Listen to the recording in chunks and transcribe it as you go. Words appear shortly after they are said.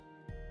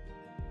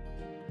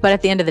But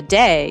at the end of the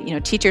day,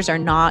 teachers are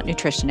not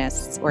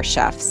nutritionists or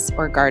chefs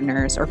or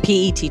gardeners or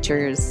PE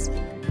teachers,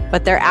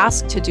 but they're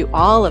asked to do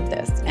all of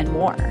this and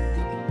more.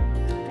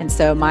 And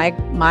so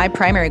my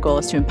primary goal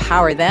is to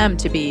empower them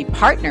to be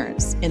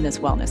partners in this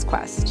wellness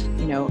quest.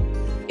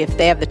 If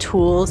they have the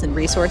tools and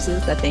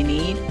resources that they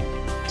need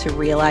to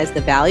realize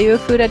the value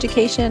of food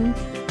education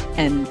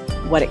and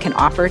what it can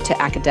offer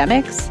to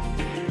academics,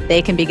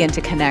 they can begin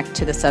to connect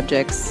to the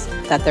subjects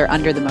that they're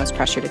under the most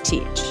pressure to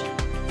teach.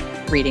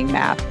 Reading,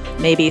 math,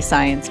 maybe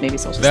science, maybe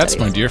social studies. That's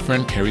my dear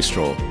friend Carrie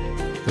Stroll,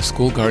 the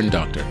school garden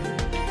doctor.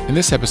 In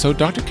this episode,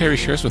 Dr. Carrie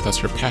shares with us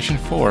her passion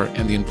for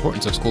and the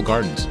importance of school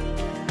gardens.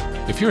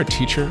 If you're a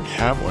teacher,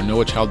 have or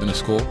know a child in a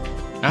school,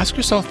 ask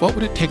yourself what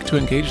would it take to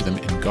engage them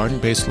in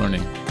garden-based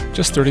learning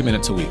just 30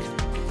 minutes a week.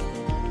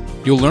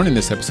 You'll learn in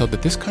this episode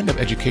that this kind of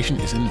education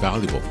is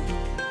invaluable,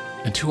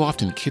 and too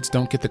often kids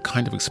don't get the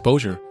kind of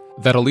exposure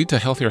that'll lead to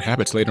healthier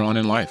habits later on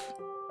in life.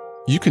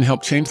 You can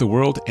help change the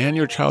world and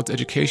your child's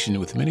education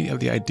with many of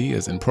the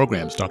ideas and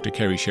programs Dr.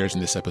 Carrie shares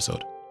in this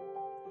episode.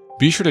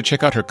 Be sure to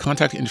check out her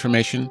contact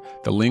information,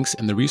 the links,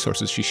 and the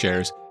resources she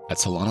shares at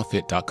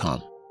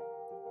solanofit.com.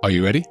 Are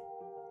you ready?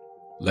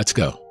 Let's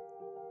go.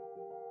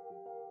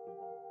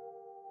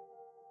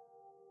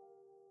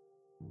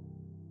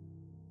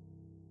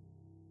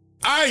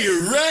 Are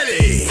you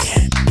ready?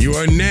 You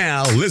are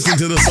now listening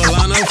to the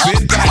Solano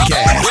Fit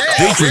Podcast,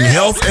 featuring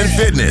health and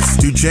fitness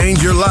to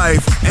change your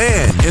life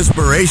and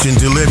inspiration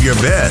to live your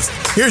best.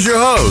 Here's your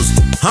host,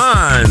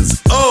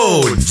 Hans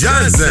O.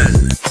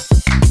 Johnson.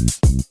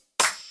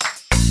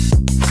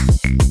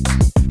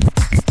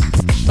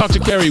 Dr.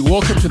 Carrie,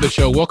 welcome to the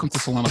show. Welcome to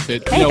Solano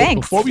Fit. Hey,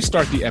 thanks. Before we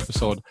start the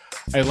episode,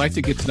 I'd like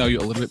to get to know you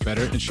a little bit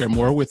better and share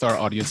more with our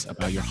audience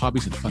about your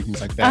hobbies and fun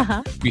things like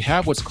that. We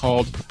have what's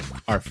called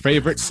our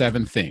favorite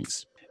 7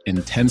 things in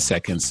 10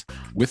 seconds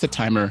with a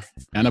timer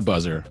and a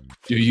buzzer.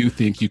 Do you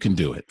think you can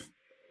do it?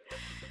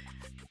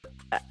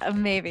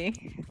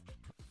 Maybe.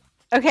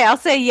 Okay, I'll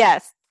say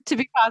yes to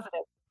be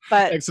positive.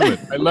 But Excellent.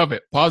 I love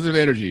it. Positive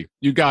energy.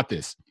 You got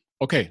this.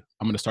 Okay,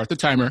 I'm going to start the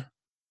timer.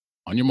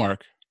 On your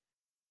mark.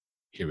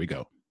 Here we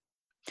go.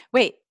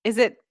 Wait,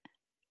 do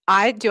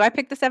I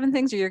pick the 7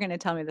 things or you're going to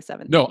tell me the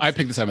 7 things? No, I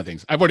picked the 7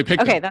 things. I've already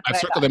picked them. I've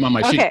circled them on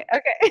my sheet.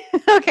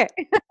 Okay.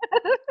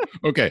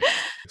 Okay.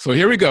 So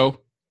here we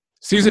go.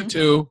 Season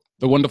 2,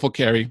 the wonderful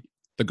Carrie,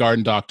 the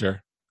garden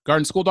doctor.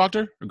 Garden school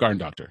doctor or garden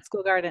doctor?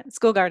 School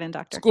garden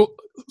doctor.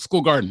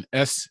 School garden.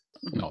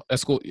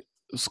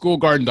 School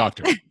garden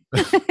doctor.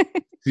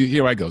 See,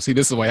 here I go. See,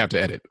 this is why I have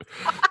to edit.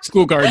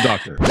 School garden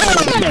doctor.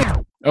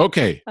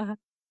 Okay.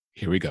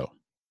 Here we go.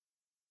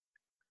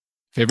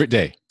 Favorite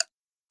day?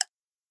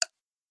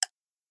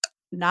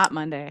 Not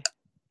Monday.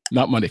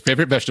 Not Monday.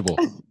 Favorite vegetable?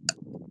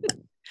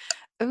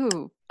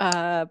 Ooh,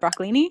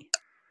 broccolini.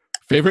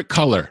 Favorite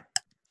color?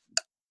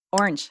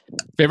 Orange.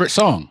 Favorite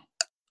song?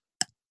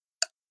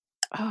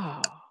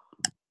 Oh,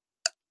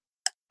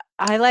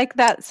 I like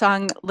that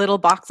song "Little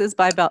Boxes"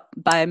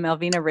 by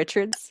Melvina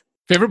Richards.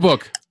 Favorite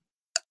book?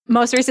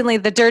 Most recently,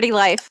 The Dirty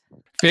Life.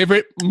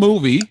 Favorite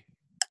movie?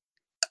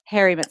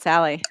 Harry Met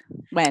Sally.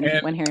 When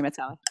Harry Met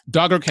Sally.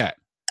 Dog or cat?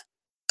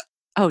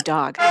 Oh,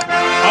 dog.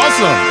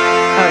 Awesome.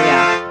 Oh,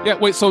 yeah. Yeah,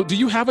 wait, so do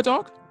you have a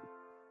dog?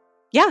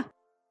 Yeah.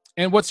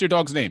 And what's your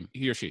dog's name,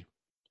 he or she?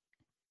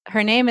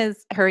 Her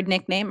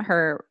nickname,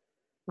 her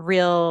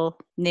real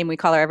name we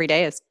call her every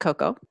day is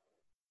Coco.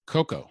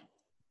 Coco.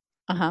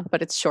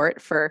 But it's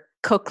short for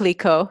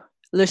Coquelicot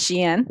Le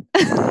Chien,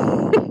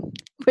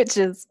 which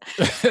is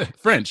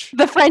French.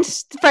 The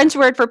French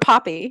word for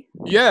poppy.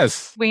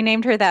 Yes. We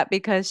named her that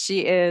because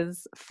she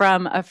is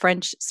from a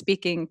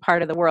French-speaking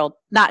part of the world.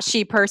 Not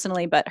she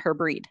personally, but her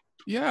breed.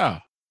 Yeah.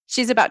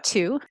 She's about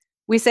 2.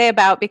 We say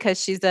about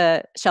because she's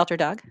a shelter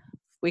dog.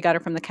 We got her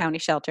from the county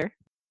shelter.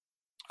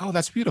 Oh,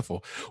 that's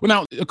beautiful. Well,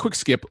 now, a quick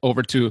skip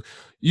over to,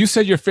 you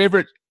said your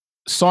favorite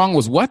song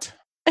was what?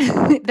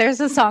 There's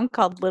a song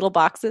called Little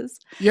Boxes.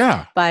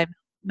 Yeah. By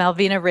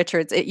Melvina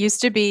Richards. It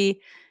used to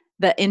be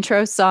the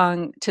intro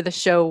song to the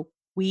show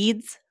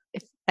Weeds.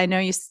 I know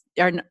you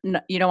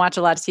don't watch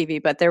a lot of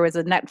TV, but there was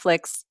a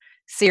Netflix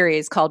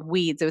series called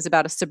Weeds. It was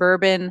about a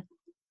suburban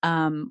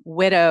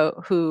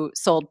widow who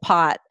sold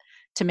pot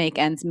to make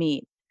ends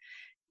meet.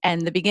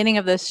 And the beginning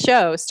of this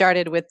show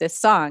started with this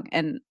song.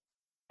 And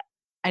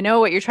I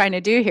know what you're trying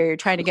to do here. You're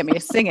trying to get me to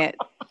sing it.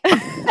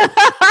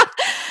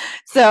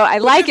 So I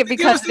like it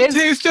because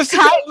it's just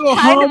kind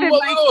of in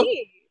my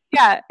key.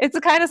 Yeah, it's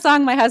the kind of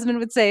song my husband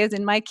would say is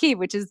in my key,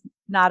 which is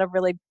not a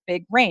really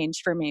big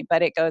range for me.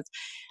 But it goes,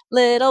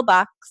 little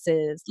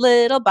boxes,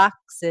 little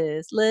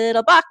boxes,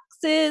 little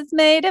boxes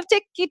made of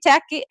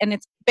ticky-tacky. And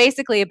it's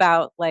basically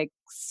about like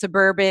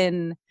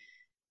suburban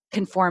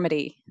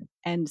conformity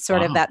and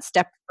sort of that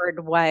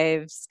Stepford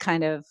Wives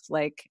kind of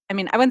like, I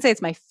mean, I wouldn't say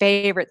it's my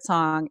favorite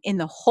song in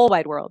the whole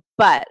wide world,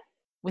 but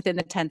within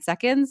the 10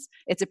 seconds,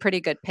 it's a pretty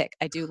good pick.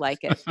 I do like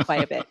it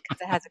quite a bit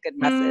because it has a good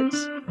message.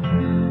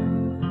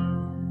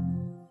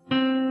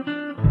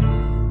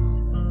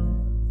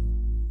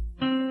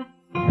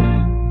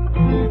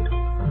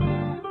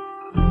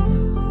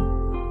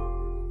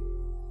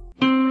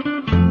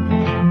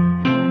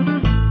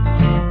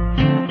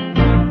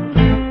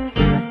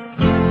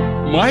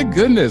 My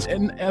goodness.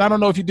 And I don't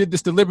know if you did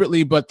this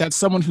deliberately, but that's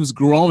someone who's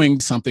growing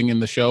something in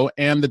the show,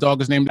 and the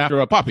dog is named after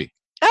a poppy.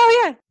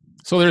 Oh, yeah.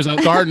 So there's a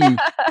garden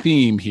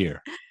theme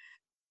here.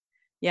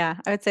 Yeah,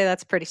 I would say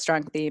that's a pretty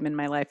strong theme in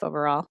my life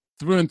overall.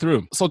 Through and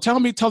through. So tell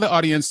the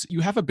audience,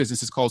 you have a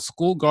business. It's called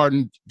School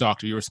Garden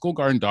Doctor. You're a school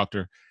garden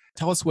doctor.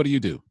 Tell us, what do you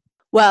do?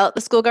 Well,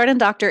 the School Garden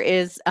Doctor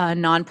is a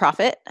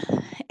nonprofit,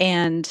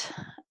 and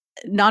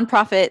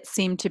nonprofit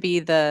seemed to be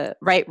the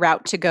right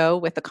route to go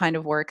with the kind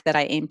of work that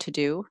I aim to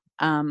do.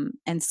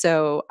 And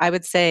so I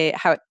would say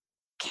how it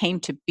came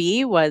to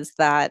be was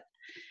that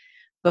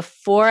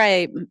before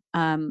I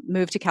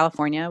moved to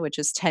California, which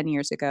is 10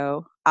 years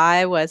ago,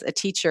 I was a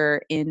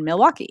teacher in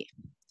Milwaukee.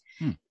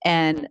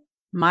 And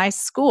my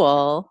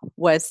school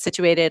was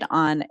situated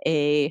on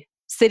a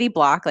city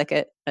block, like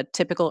a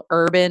typical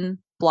urban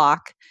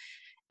block.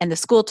 And the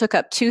school took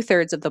up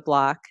 2/3 of the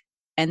block.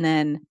 And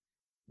then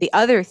the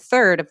other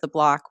third of the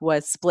block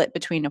was split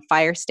between a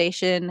fire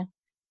station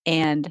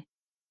and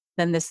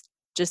then this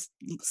just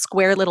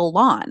square little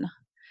lawn.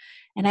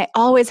 And I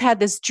always had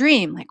this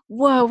dream, like,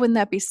 whoa, wouldn't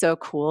that be so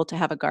cool to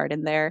have a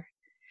garden there?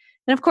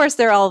 And of course,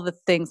 there are all the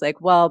things like,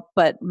 well,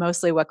 but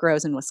mostly what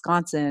grows in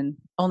Wisconsin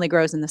only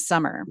grows in the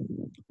summer.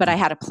 But I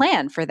had a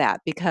plan for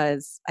that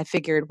because I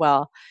figured,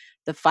 well,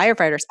 the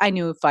firefighters, I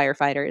knew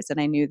firefighters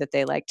and I knew that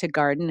they like to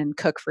garden and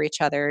cook for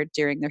each other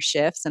during their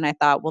shifts. And I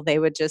thought, well, they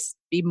would just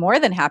be more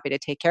than happy to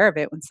take care of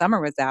it when summer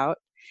was out.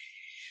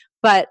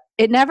 But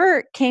it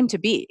never came to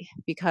be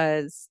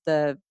because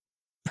the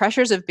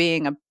pressures of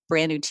being a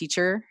brand new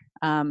teacher,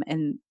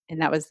 and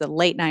that was the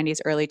late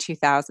 90s, early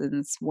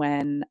 2000s,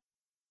 when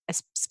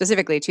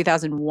specifically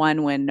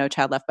 2001, when No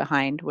Child Left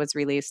Behind was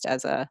released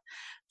as a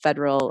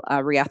federal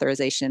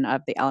reauthorization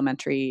of the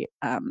Elementary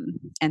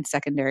and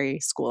Secondary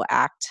School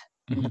Act.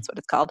 That's what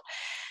it's called.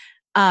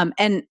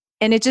 And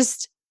it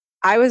just,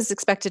 I was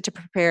expected to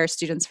prepare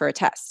students for a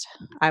test.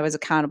 I was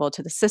accountable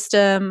to the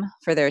system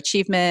for their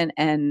achievement,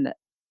 and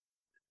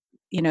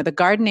the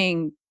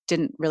gardening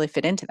didn't really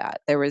fit into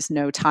that. There was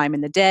no time in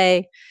the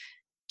day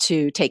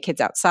to take kids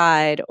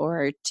outside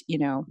or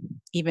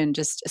even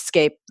just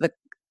escape the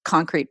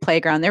concrete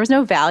playground. There was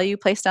no value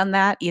placed on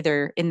that,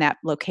 either in that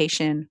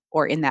location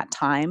or in that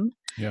time.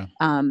 Yeah.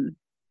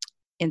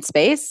 In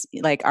space,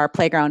 like our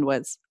playground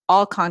was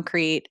all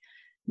concrete,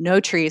 no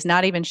trees,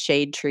 not even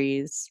shade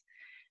trees.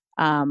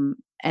 And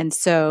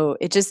so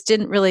it just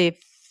didn't really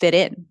fit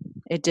in.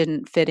 It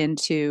didn't fit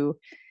into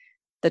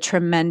the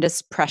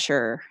tremendous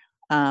pressure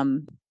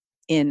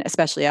in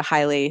especially a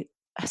highly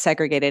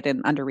segregated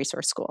and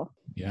under-resourced school.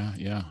 Yeah.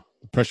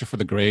 The pressure for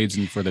the grades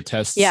and for the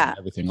tests and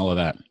everything, all of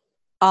that.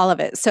 All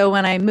of it. So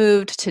when I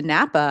moved to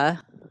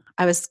Napa,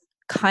 I was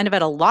kind of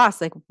at a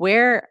loss, like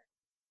where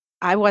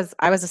I was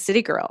a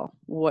city girl.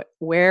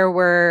 Where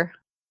were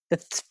the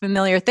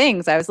familiar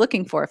things I was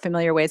looking for,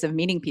 familiar ways of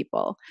meeting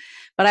people?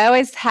 But I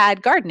always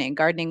had gardening.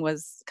 Gardening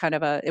was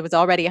it was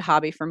already a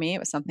hobby for me. It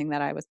was something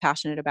that I was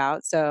passionate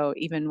about. So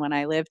even when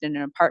I lived in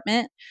an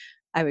apartment,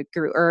 I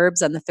grew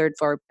herbs on the third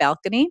floor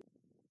balcony,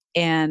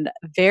 and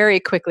very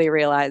quickly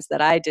realized that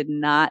I did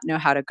not know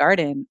how to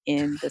garden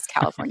in this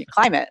California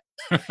climate.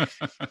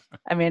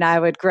 I mean,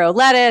 I would grow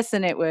lettuce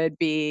and it would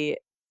be,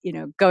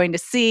 going to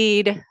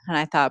seed. And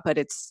I thought, but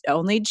it's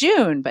only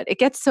June, but it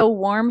gets so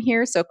warm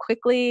here so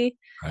quickly.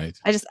 Right.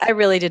 I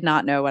really did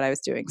not know what I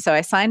was doing. So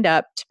I signed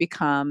up to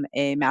become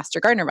a master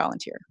gardener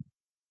volunteer.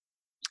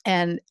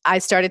 And I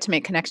started to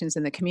make connections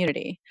in the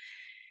community.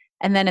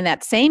 And then in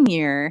that same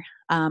year,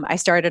 I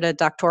started a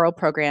doctoral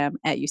program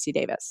at UC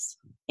Davis.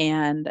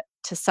 And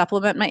to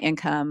supplement my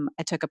income,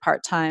 I took a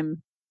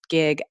part-time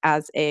gig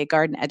as a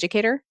garden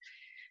educator.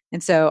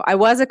 And so I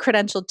was a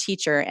credentialed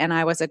teacher and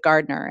I was a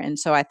gardener. And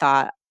so I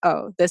thought,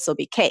 oh, this will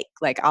be cake.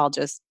 Like I'll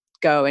just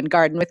go and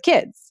garden with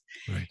kids.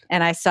 Right.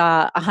 And I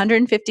saw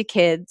 150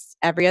 kids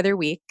every other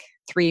week,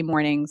 3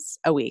 mornings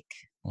a week.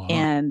 Wow.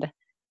 And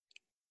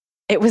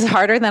it was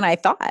harder than I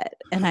thought.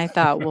 And I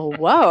thought, well,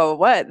 whoa,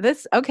 what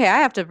this? Okay, I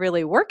have to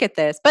really work at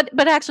this. But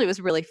actually it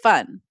was really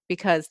fun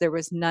because there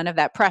was none of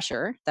that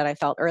pressure that I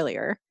felt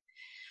earlier.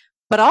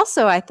 But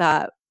also I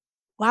thought,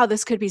 wow,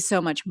 this could be so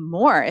much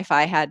more if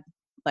I had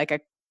like a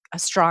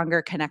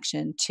stronger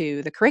connection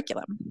to the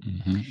curriculum.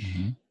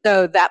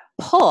 So that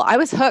pull, I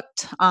was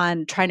hooked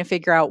on trying to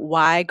figure out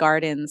why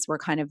gardens were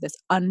kind of this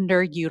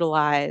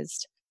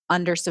underutilized,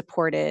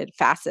 undersupported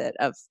facet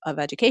of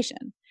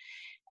education.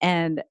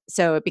 And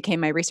so it became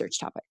my research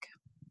topic.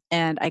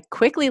 And I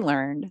quickly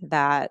learned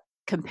that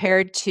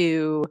compared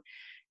to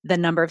the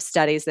number of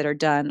studies that are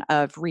done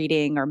of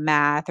reading or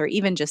math or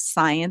even just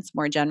science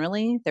more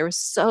generally, there was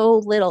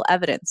so little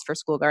evidence for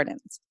school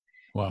gardens.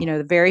 Wow.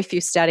 The very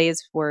few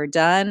studies were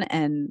done,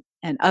 and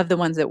of the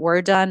ones that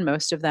were done,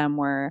 most of them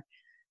were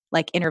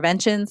like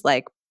interventions,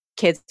 like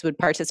kids would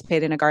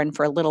participate in a garden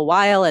for a little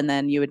while, and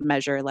then you would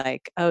measure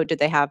like, oh, did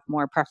they have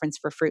more preference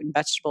for fruit and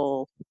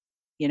vegetable,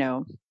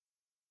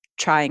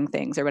 trying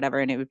things or whatever.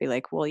 And it would be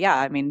like, well, yeah,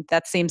 I mean,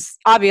 that seems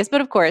obvious,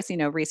 but of course,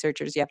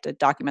 researchers, you have to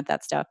document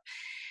that stuff.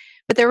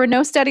 But there were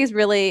no studies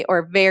really,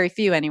 or very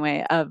few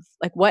anyway, of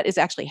like what is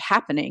actually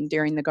happening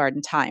during the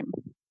garden time.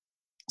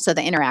 So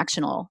the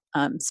interactional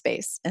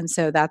space. And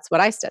so that's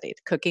what I studied,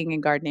 cooking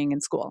and gardening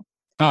in school.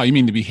 Oh, you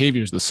mean the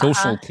behaviors, the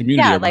social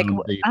community around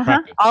the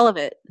practice. All of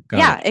it.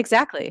 Got it.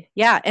 Exactly.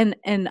 Yeah. And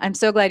I'm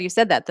so glad you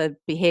said that, the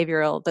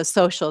behavioral, the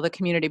social, the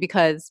community,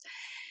 because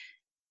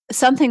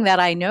something that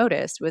I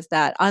noticed was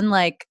that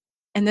unlike,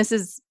 and this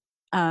is,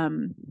 I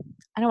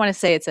don't want to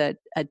say it's a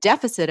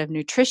deficit of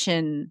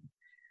nutrition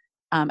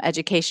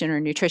education or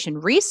nutrition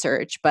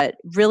research, but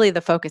really the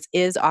focus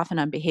is often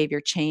on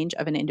behavior change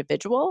of an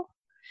individual.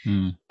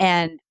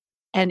 And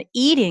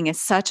eating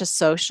is such a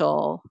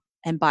social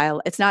and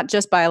it's not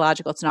just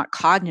biological, it's not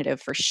cognitive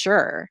for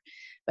sure,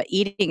 but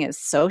eating is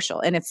social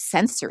and it's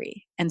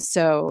sensory. And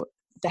so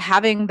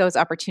having those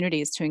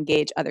opportunities to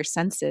engage other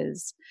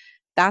senses,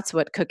 that's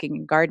what cooking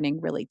and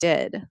gardening really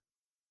did.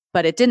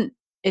 But it didn't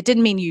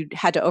mean you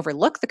had to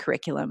overlook the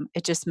curriculum.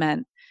 It just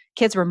meant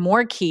kids were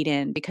more keyed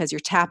in because you're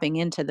tapping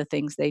into the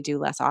things they do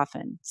less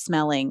often: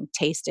 smelling,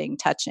 tasting,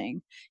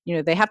 touching.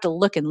 They have to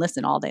look and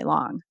listen all day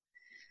long.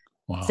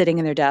 Wow. Sitting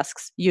in their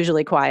desks,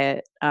 usually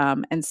quiet.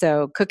 And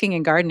so cooking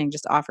and gardening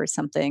just offers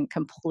something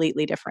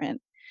completely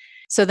different.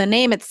 So the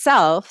name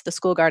itself, the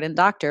School Garden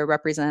Doctor,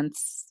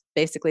 represents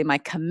basically my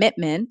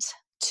commitment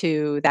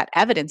to that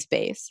evidence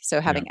base.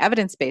 So having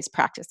evidence-based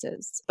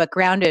practices, but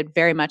grounded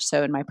very much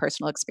so in my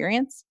personal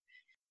experience.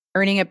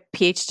 Earning a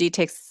PhD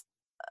takes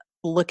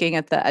looking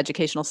at the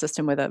educational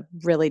system with a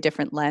really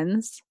different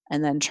lens,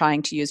 and then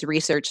trying to use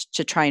research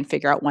to try and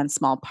figure out one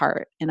small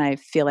part. And I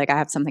feel like I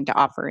have something to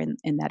offer in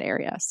that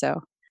area.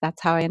 So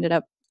that's how I ended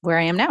up where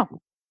I am now.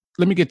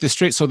 Let me get this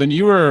straight. So then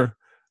you were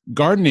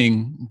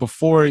gardening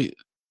before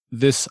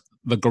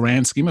the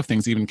grand scheme of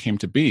things even came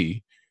to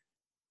be.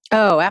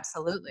 Oh,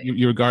 absolutely.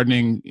 You were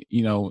gardening,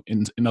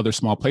 in other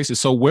small places.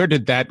 So where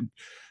did that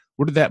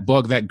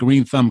bug, that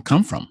green thumb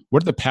come from? Where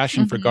did the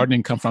passion for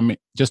gardening come from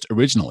just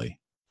originally?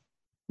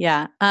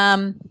 Yeah.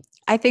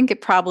 I think it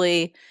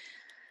probably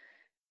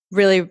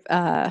really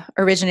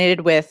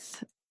originated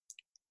with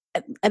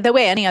the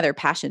way any other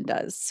passion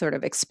does, sort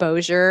of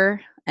exposure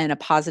and a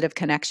positive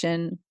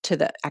connection to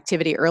the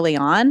activity early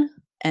on.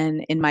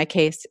 And in my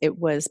case, it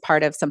was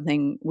part of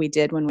something we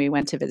did when we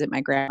went to visit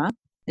my grandma.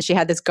 And she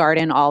had this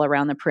garden all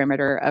around the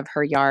perimeter of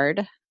her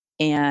yard.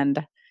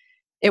 And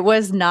it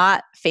was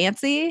not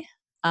fancy,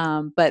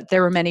 but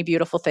there were many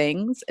beautiful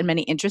things and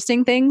many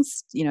interesting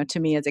things, to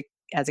me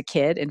as a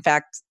kid. In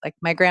fact, like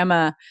my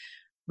grandma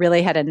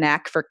really had a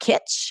knack for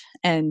kitsch.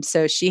 And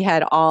so she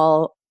had it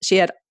all. She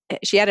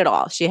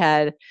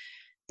had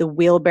the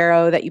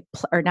wheelbarrow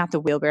or not the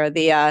wheelbarrow,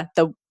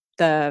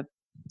 the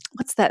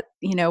what's that,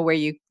 where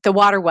the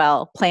water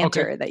well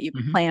planter that you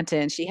plant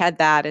in. She had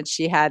that, and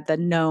she had the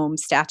gnome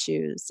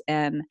statues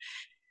and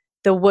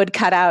the wood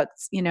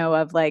cutouts,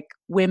 of like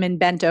women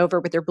bent over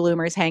with their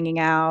bloomers hanging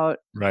out.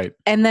 Right.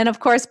 And then, of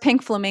course,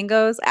 pink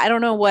flamingos. I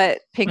don't know what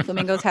pink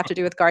flamingos have to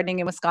do with gardening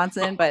in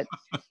Wisconsin, but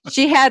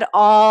she had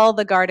all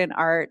the garden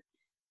art.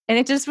 And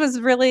it just was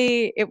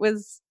it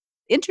was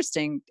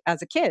interesting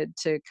as a kid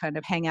to kind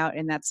of hang out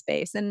in that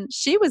space. And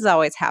she was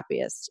always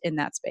happiest in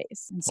that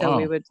space. And so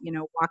we would,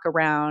 walk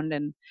around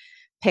and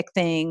pick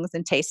things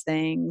and taste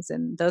things.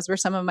 And those were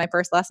some of my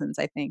first lessons,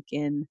 I think,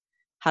 in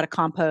how to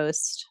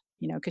compost,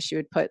 because she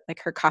would put like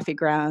her coffee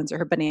grounds or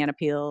her banana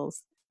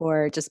peels,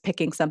 or just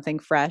picking something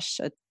fresh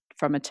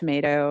from a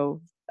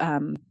tomato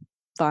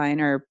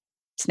vine or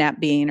snap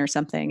bean or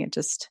something. It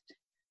just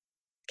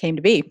came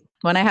to be.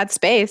 When I had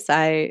space,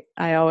 I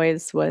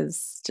always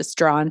was just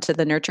drawn to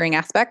the nurturing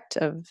aspect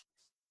of,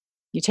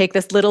 you take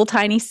this little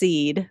tiny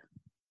seed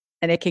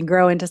and it can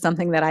grow into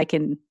something that I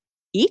can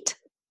eat.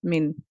 I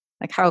mean,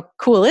 like, how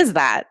cool is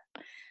that?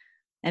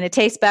 And it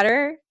tastes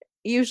better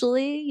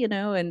usually,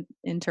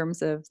 in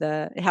terms of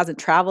it hasn't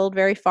traveled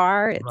very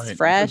far. It's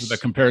fresh. The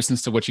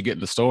comparisons to what you get in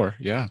the store.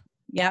 Yeah.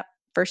 Yep,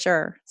 for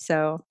sure.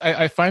 So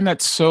I find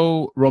that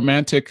so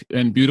romantic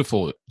and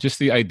beautiful. Just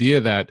the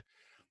idea that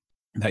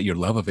your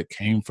love of it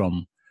came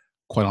from,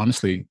 quite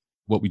honestly,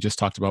 what we just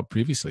talked about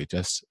previously,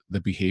 just the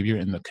behavior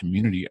and the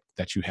community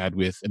that you had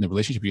with, and the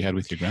relationship you had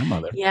with your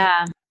grandmother.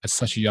 Yeah. At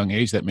such a young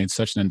age, that made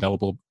such an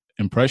indelible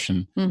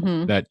impression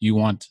that you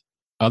want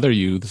other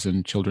youths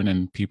and children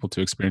and people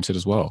to experience it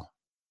as well.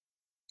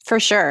 For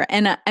sure.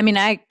 And I mean,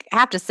 I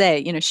have to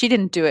say, she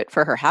didn't do it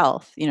for her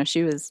health.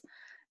 She was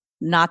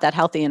not that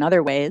healthy in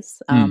other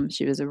ways.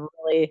 She was a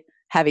really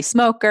heavy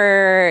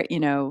smoker.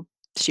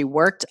 She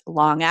worked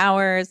long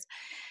hours.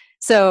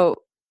 So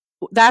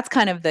that's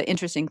kind of the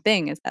interesting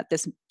thing, is that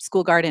this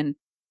school garden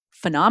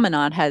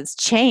phenomenon has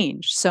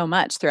changed so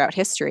much throughout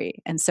history.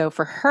 And so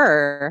for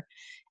her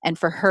and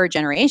for her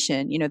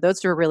generation,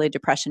 those were really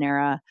Depression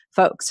era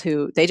folks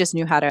who they just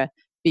knew how to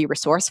be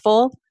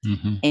resourceful,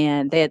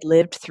 and they had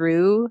lived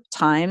through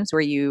times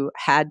where you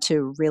had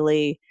to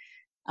really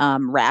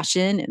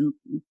ration and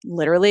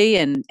literally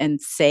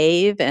and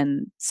save.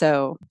 And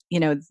so,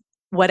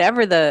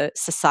 whatever the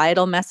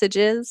societal message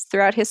is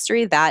throughout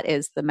history, that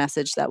is the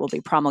message that will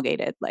be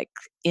promulgated, like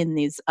in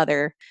these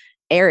other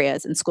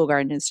areas, and school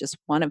garden is just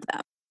one of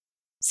them.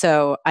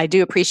 So I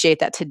do appreciate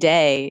that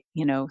today,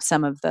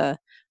 some of the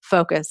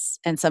focus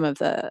and some of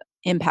the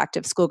impact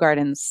of school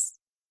gardens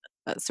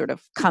sort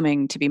of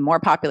coming to be more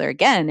popular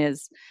again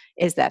is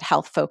that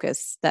health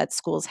focus that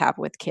schools have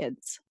with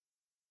kids.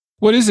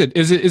 What is it?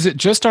 Is it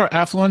just our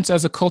affluence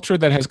as a culture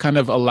that has kind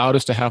of allowed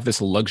us to have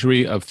this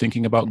luxury of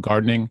thinking about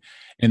gardening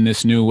in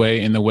this new way,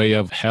 in the way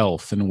of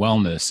health and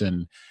wellness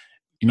and,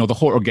 the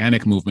whole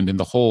organic movement and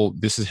the whole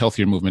this is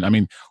healthier movement? I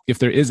mean, if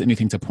there is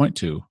anything to point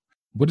to,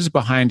 what is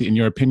behind, in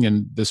your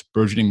opinion, this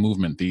burgeoning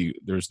movement?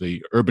 There's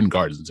the urban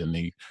gardens and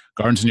the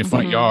gardens in your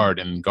front yard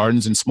and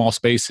gardens in small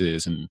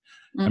spaces. And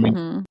I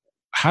mean,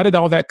 how did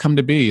all that come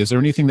to be? Is there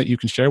anything that you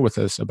can share with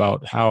us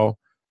about how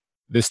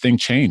this thing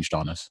changed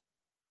on us?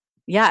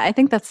 Yeah, I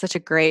think that's such a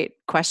great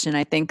question.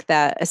 I think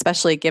that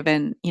especially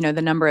given,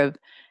 the number of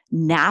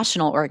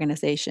national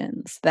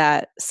organizations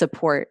that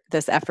support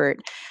this effort,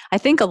 I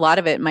think a lot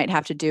of it might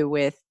have to do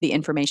with the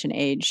information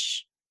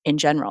age in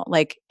general,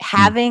 like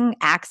having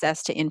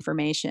access to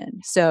information.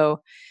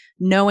 So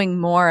knowing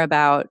more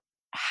about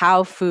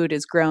how food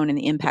is grown and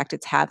the impact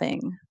it's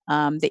having,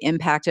 the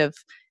impact of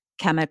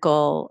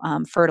chemical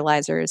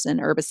fertilizers and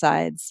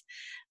herbicides.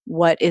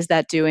 What is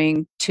that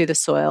doing to the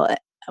soil?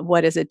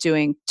 What is it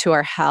doing to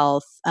our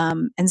health?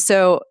 And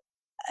so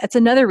it's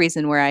another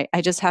reason where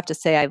I just have to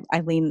say I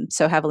lean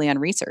so heavily on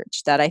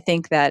research, that I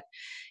think that,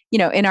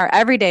 in our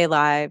everyday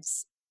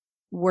lives,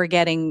 we're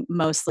getting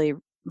mostly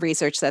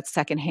research that's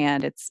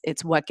secondhand.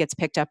 It's what gets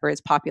picked up or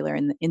is popular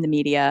in the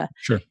media,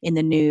 sure, in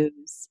the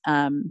news,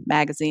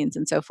 magazines,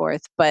 and so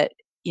forth. But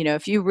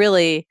if you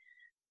really,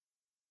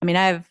 I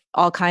have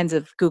all kinds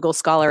of Google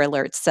Scholar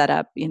alerts set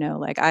up.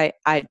 Like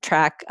I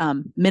track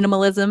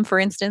minimalism, for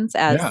instance,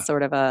 as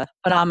sort of a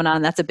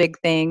phenomenon. That's a big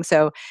thing.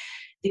 So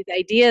these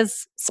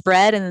ideas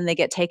spread, and then they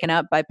get taken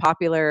up by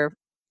popular,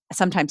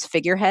 sometimes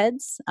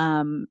figureheads,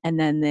 and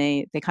then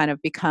they kind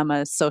of become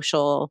a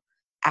social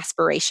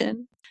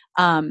aspiration.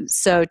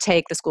 So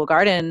take the school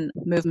garden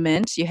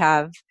movement. You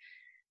have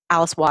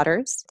Alice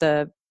Waters,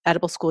 the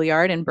edible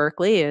schoolyard in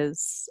Berkeley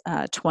is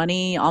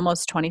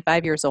almost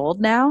 25 years old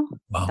now.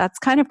 Wow. That's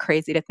kind of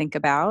crazy to think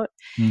about.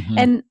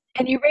 And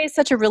you raise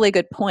such a really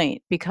good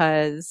point,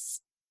 because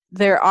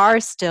there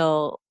are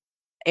still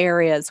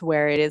areas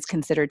where it is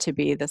considered to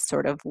be this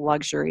sort of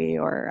luxury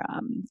or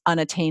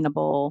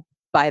unattainable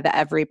by the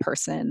every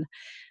person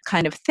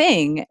kind of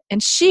thing.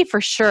 And she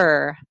for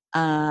sure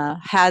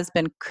has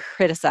been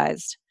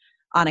criticized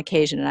on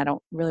occasion. And I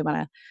don't really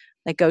want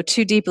to go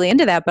too deeply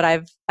into that, but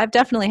I've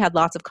definitely had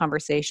lots of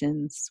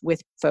conversations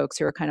with folks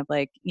who are kind of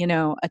like,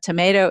 a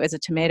tomato is a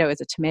tomato is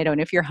a tomato. And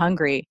if you're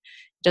hungry,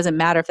 it doesn't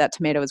matter if that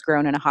tomato is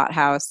grown in a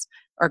hothouse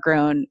or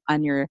grown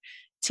on your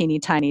teeny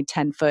tiny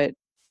 10-foot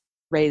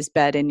raised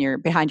bed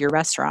behind your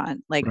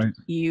restaurant. Right.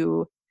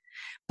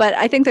 But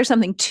I think there's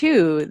something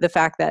to the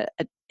fact that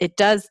it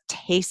does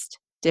taste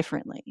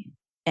differently.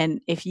 And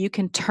if you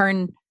can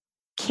turn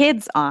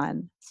kids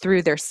on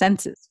through their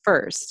senses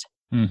first,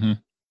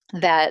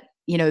 that,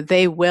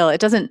 they will.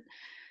 It doesn't,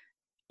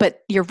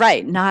 but you're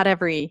right. Not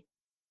every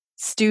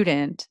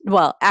student,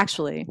 well,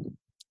 actually,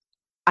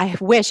 I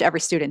wish every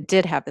student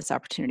did have this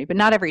opportunity, but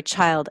not every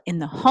child in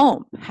the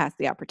home has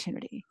the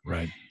opportunity.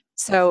 Right.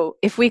 So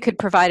if we could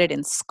provide it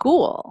in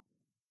school,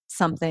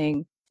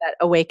 something that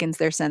awakens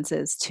their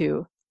senses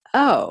to,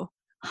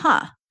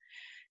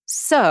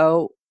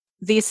 so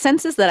these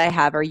senses that I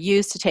have are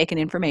used to take in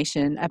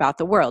information about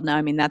the world.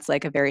 Now, that's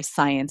like a very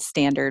science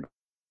standard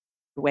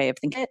way of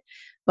thinking it,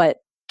 but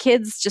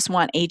kids just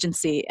want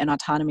agency and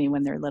autonomy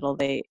when they're little.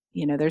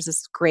 There's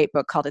this great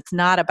book called It's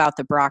Not About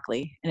the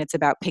Broccoli, and it's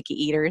about picky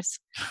eaters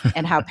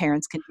and how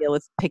parents can deal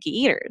with picky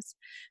eaters.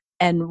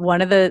 And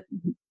one of the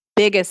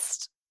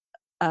biggest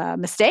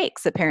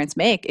mistakes that parents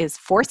make is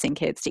forcing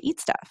kids to eat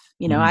stuff.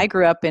 I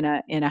grew up in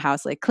a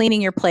house like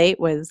cleaning your plate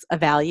was a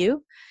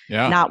value.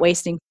 Yeah. Not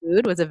wasting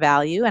food was a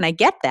value. And I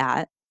get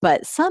that,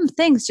 but some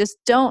things just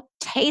don't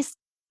taste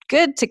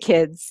good to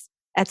kids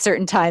at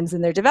certain times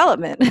in their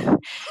development.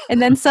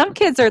 And then some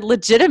kids are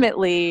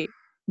legitimately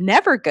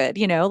never good.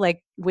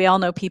 Like we all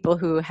know people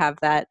who have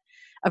that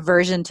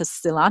aversion to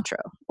cilantro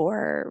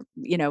or,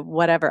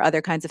 whatever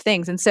other kinds of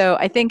things. And so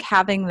I think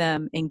having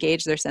them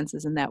engage their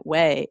senses in that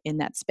way, in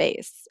that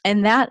space,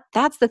 and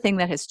that's the thing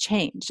that has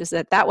changed, is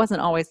that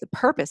wasn't always the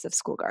purpose of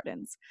school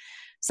gardens.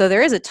 So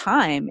there is a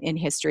time in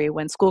history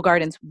when school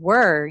gardens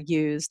were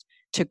used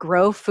to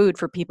grow food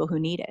for people who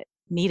needed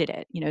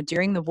it.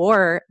 During the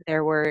war,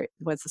 there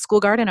was the school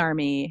garden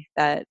army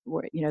that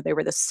were, they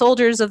were the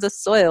soldiers of the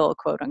soil,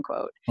 quote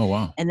unquote. Oh,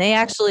 wow. And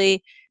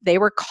they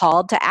were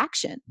called to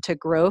action to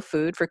grow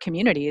food for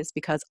communities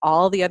because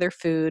all the other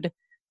food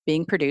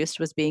being produced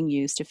was being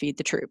used to feed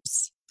the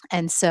troops.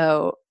 And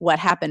so what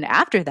happened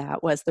after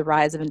that was the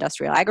rise of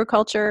industrial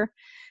agriculture,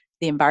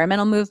 the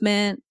environmental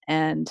movement.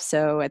 And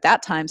so at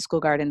that time,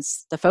 school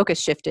gardens, the focus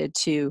shifted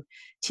to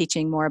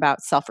teaching more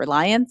about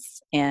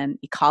self-reliance and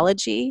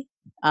ecology.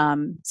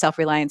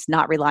 Self-reliance,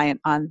 not reliant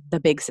on the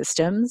big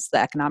systems, the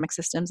economic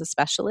systems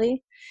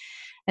especially.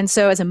 And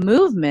so as a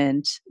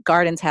movement,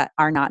 gardens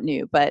are not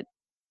new, but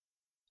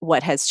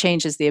what has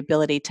changed is the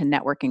ability to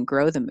network and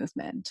grow the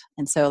movement.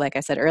 And so, like I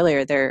said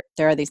earlier, there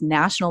are these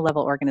national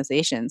level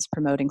organizations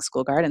promoting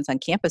school gardens on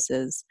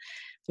campuses.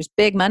 There's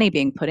big money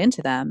being put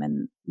into them,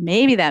 and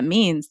maybe that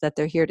means that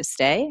they're here to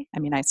stay. I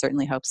mean, I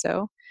certainly hope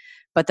so.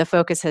 But the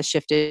focus has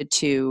shifted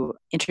to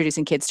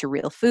introducing kids to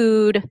real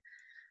food,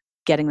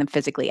 getting them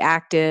physically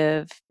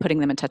active, putting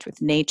them in touch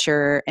with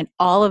nature, and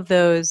all of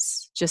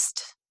those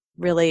just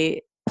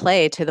really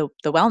play to the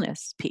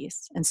wellness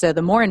piece. And so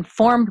the more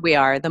informed we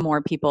are, the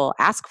more people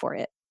ask for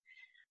it.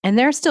 And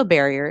there are still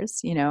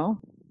barriers,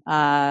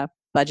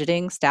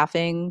 budgeting,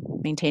 staffing,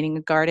 maintaining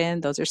a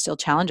garden. Those are still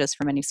challenges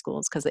for many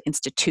schools because the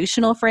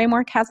institutional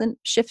framework hasn't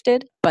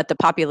shifted, but the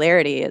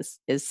popularity is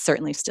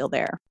certainly still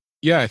there.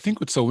 Yeah, I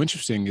think what's so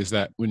interesting is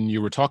that when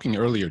you were talking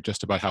earlier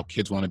just about how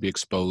kids want to be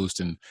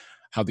exposed and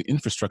how the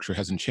infrastructure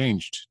hasn't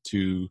changed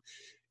to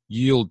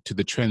yield to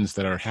the trends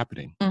that are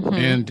happening. Mm-hmm.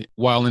 And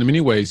while in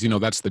many ways,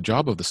 that's the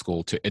job of the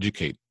school, to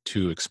educate,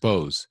 to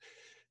expose,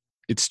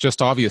 it's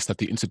just obvious that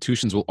the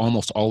institutions will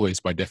almost always,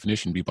 by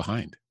definition, be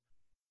behind,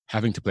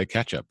 having to play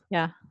catch up.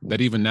 Yeah.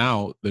 That even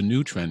now, the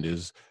new trend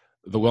is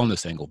the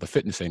wellness angle, the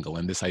fitness angle,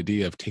 and this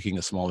idea of taking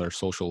a smaller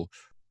social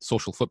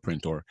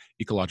footprint or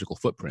ecological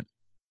footprint.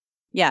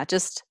 Yeah,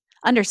 just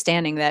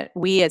understanding that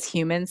we as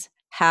humans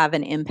have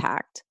an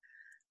impact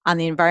on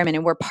the environment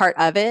and we're part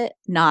of it,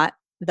 not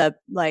the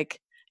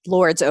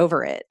lords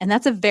over it. And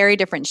that's a very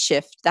different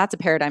shift. That's a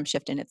paradigm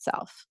shift in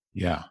itself.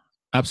 Yeah,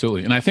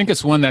 absolutely. And I think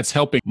it's one that's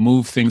helping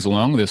move things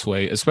along this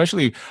way,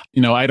 especially,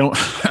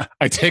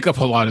 I take up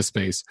a lot of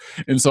space.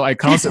 And so I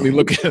constantly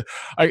look at,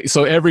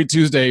 so every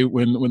Tuesday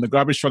when the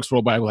garbage trucks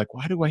roll by, I'm like,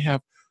 why do I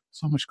have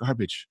so much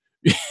garbage?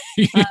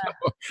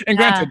 And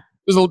granted,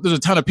 there's a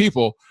ton of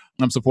people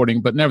I'm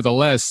supporting, but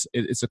nevertheless,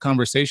 it's a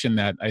conversation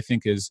that I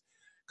think is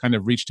kind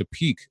of reached a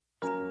peak.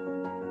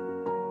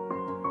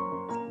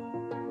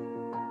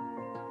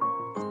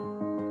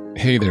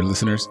 Hey there,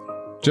 listeners.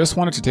 Just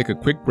wanted to take a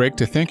quick break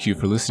to thank you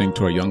for listening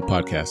to our Young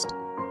podcast.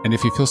 And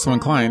if you feel so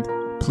inclined,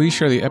 please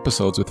share the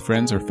episodes with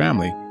friends or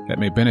family that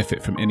may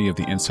benefit from any of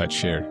the insights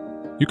shared.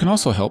 You can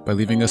also help by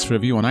leaving us a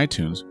review on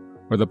iTunes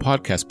or the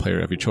podcast player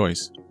of your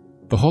choice.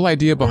 The whole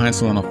idea behind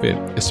Solano Fit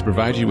is to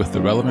provide you with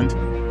the relevant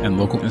and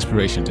local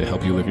inspiration to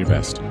help you live your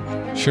best.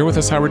 Share with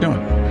us how we're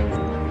doing.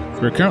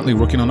 We're currently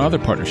working on other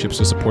partnerships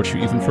to support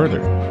you even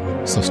further,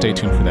 so stay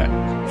tuned for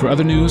that. For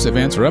other news,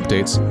 events, or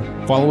updates,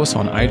 follow us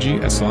on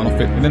IG at Solano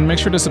Fit, and then make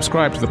sure to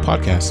subscribe to the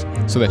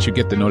podcast so that you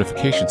get the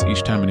notifications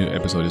each time a new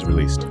episode is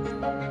released.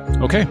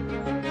 Okay,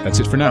 that's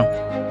it for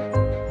now.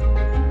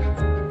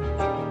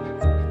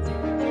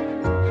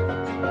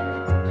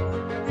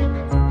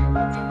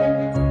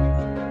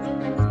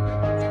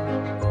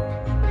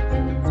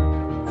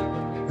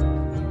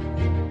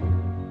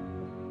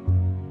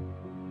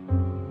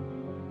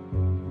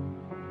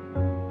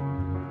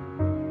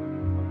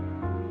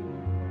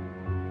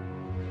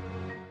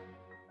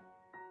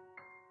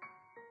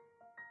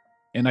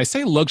 And I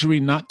say luxury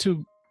not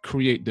to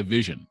create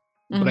division,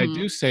 but I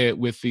do say it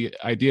with the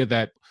idea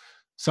that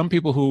some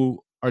people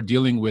who are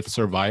dealing with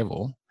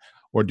survival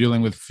or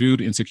dealing with food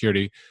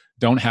insecurity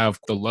don't have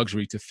the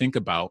luxury to think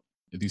about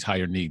these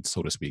higher needs,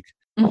 so to speak.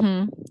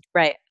 Mm-hmm.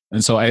 Right.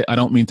 And so I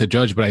don't mean to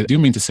judge, but I do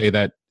mean to say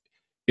that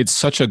it's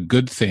such a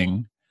good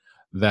thing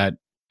that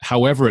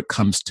however it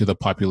comes to the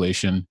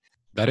population,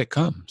 that it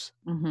comes.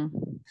 Mm-hmm.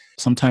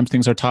 Sometimes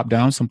things are top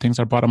down, some things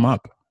are bottom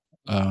up.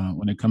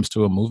 When it comes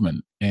to a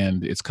movement.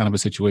 And it's kind of a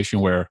situation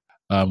where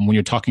when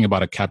you're talking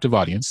about a captive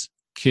audience,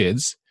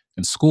 kids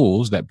and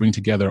schools that bring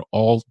together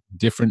all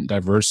different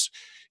diverse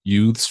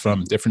youths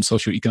from different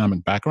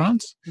socioeconomic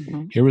backgrounds,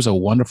 here is a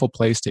wonderful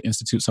place to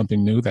institute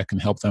something new that can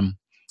help them,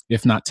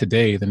 if not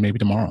today, then maybe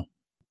tomorrow.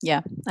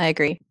 Yeah, I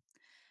agree.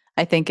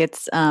 I think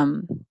it's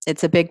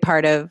a big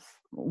part of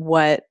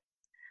what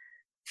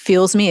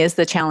fuels me is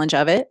the challenge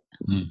of it.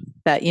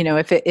 That,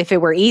 if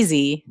it were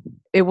easy,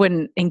 it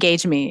wouldn't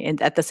engage me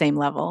at the same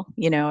level,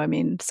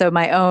 so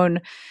my own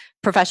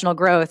professional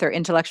growth or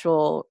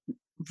intellectual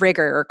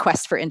rigor or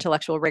quest for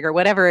intellectual rigor,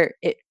 whatever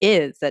it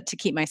is, that to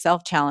keep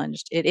myself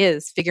challenged, it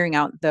is figuring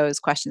out those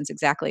questions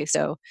exactly.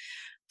 So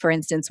for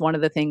instance, one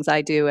of the things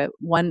I do at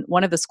one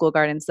of the school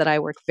gardens that I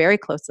work very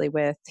closely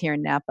with here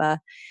in Napa,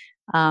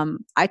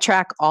 I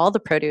track all the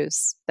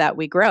produce that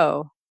we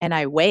grow and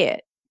I weigh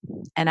it.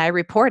 And I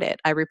report it.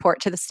 I report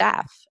to the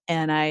staff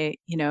and I,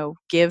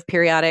 give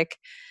periodic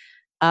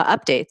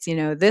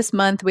updates. This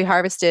month we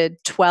harvested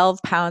 12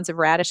 pounds of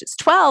radishes.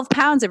 12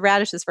 pounds of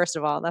radishes, first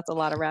of all, that's a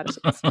lot of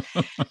radishes.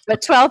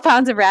 But 12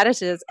 pounds of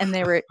radishes, and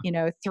there were,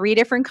 3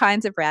 different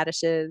kinds of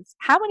radishes.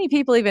 How many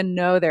people even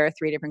know there are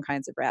 3 different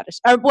kinds of radish?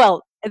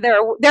 Well, there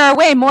are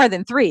way more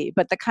than 3,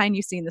 but the kind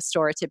you see in the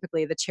store are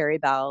typically the cherry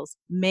bells,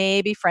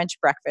 maybe French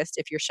breakfast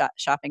if you're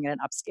shopping at an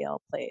upscale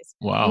place.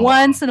 Wow.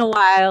 Once in a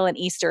while, an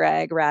Easter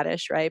egg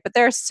radish, right? But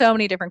there are so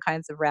many different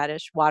kinds of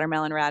radish.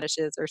 Watermelon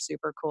radishes are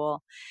super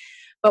cool.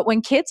 But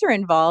when kids are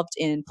involved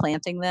in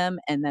planting them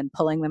and then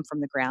pulling them from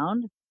the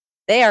ground,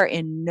 they are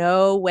in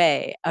no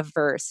way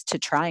averse to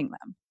trying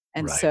them.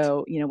 And Right.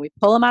 so, we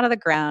pull them out of the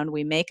ground,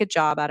 we make a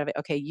job out of it.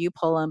 Okay, you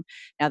pull them.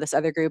 Now this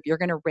other group, you're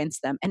going to rinse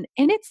them. And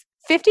it's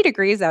 50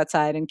 degrees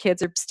outside and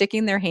kids are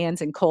sticking their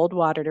hands in cold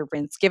water to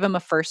rinse. Give them a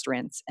first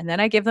rinse. And then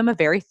I give them a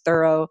very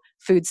thorough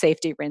food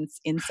safety rinse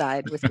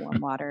inside with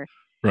warm water.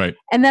 Right.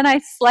 And then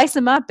I slice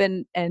them up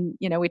and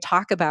we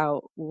talk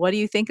about, what do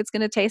you think it's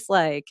going to taste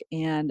like?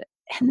 And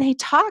they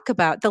talk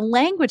about the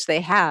language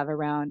they have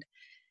around,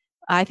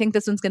 I think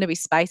this one's going to be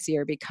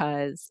spicier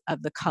because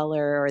of the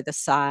color or the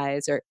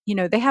size, or,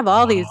 they have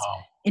all these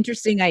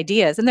interesting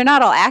ideas, and they're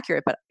not all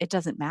accurate, but it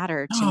doesn't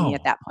matter to me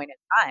at that point in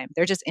time.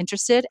 They're just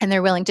interested and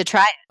they're willing to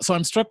try it. So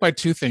I'm struck by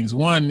two things.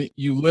 One,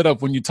 you lit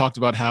up when you talked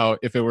about how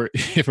if it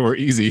were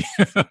easy,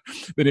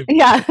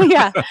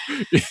 yeah.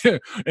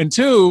 And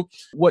two,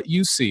 what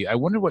you see. I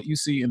wonder what you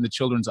see in the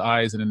children's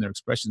eyes and in their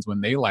expressions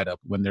when they light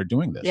up when they're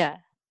doing this. Yeah,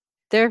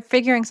 they're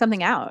figuring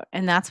something out,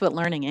 and that's what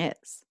learning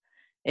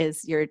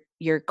is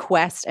your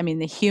quest. I mean,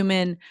 the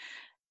human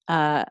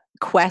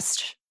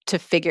quest to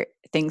figure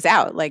things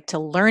out, like to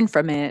learn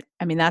from it.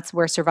 I mean, that's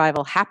where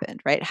survival happened,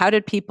 right? How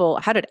did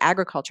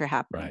agriculture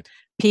happen? Right.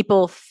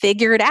 People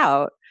figured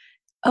out,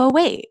 oh,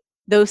 wait,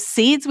 those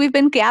seeds we've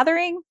been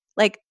gathering,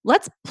 like,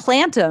 let's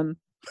plant them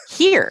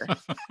here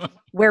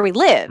where we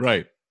live.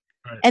 Right.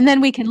 And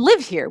then we can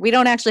live here. We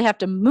don't actually have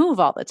to move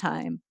all the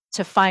time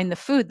to find the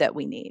food that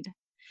we need.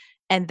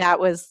 And that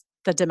was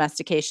the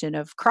domestication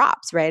of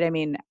crops, right? I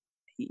mean,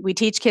 we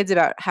teach kids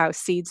about how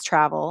seeds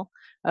travel.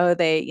 Oh,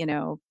 they,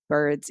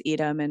 birds eat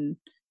them and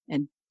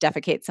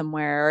defecate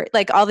somewhere,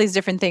 like all these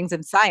different things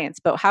in science.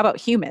 But how about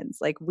humans?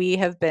 Like, we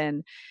have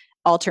been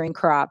altering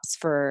crops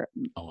for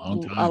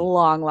a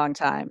long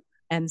time.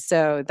 And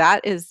so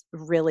that is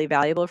really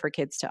valuable for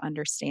kids to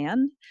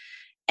understand.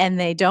 And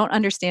they don't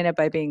understand it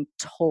by being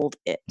told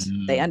it.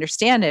 They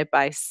understand it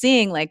by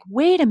seeing, like,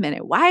 wait a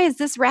minute, why is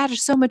this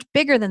radish so much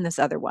bigger than this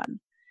other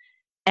one?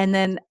 And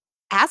then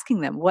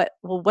asking them,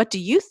 what do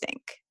you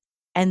think?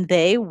 And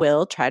they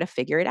will try to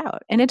figure it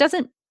out. And it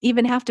doesn't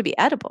even have to be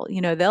edible.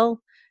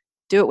 They'll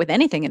do it with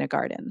anything in a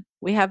garden.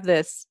 We have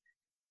this,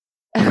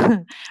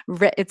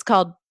 it's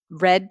called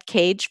red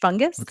cage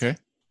fungus. Okay.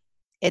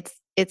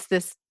 It's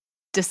this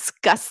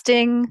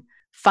disgusting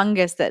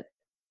fungus that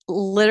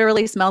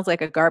literally smells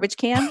like a garbage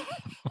can.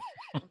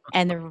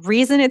 And the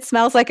reason it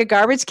smells like a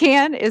garbage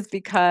can is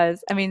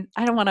because, I mean,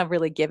 I don't want to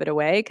really give it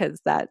away because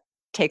that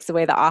takes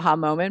away the aha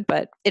moment,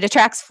 but it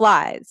attracts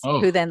flies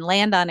who then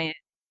land on it,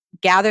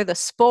 gather the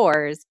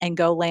spores, and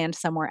go land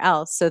somewhere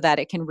else so that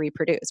it can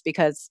reproduce.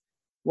 Because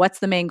what's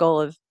the main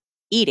goal of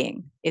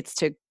eating? It's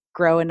to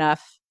grow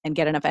enough and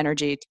get enough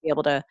energy to be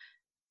able to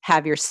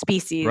have your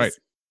species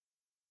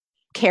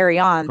carry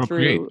on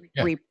through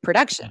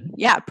reproduction.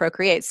 Yeah,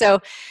 procreate. So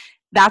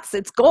that's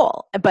its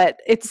goal. But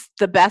it's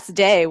the best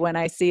day when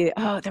I see,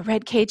 the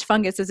red cage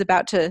fungus is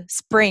about to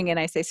spring. And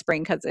I say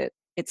spring because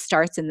it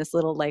starts in this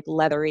little, like,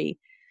 leathery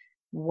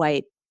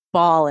white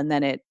ball, and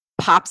then it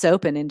pops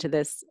open into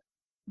this.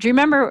 Do you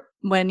remember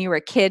when you were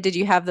a kid, did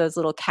you have those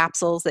little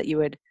capsules that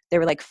they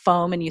were like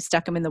foam and you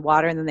stuck them in the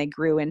water and then they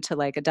grew into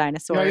like a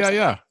dinosaur?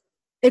 Yeah.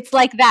 It's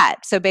like that.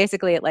 So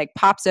basically it like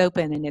pops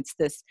open and it's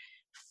this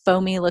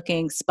foamy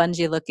looking,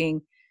 spongy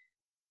looking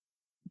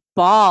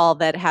ball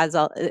that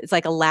it's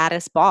like a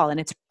lattice ball, and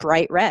it's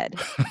bright red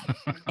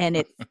and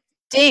it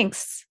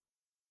stinks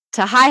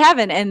to high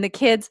heaven. And the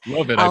kids,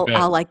 love it.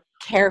 I'll like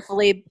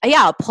carefully,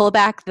 I'll pull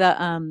back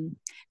the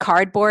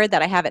cardboard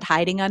that I have it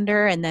hiding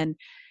under, and then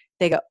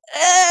they go,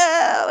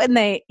 oh, and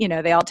they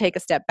all take a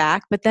step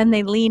back, but then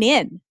they lean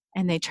in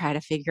and they try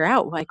to figure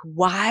out, like,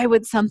 why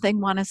would something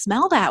want to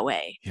smell that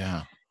way?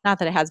 Yeah. Not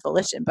that it has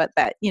volition, but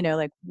that,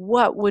 like,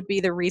 what would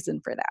be the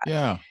reason for that?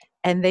 Yeah.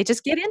 And they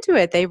just get into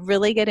it. They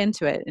really get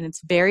into it. And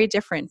it's very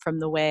different from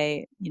the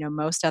way,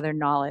 most other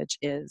knowledge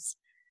is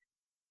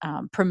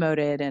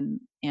promoted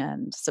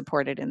and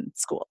supported in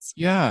schools.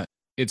 Yeah.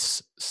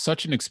 It's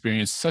such an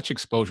experience, such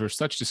exposure,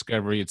 such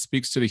discovery. It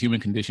speaks to the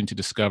human condition to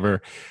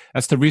discover.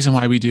 That's the reason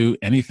why we do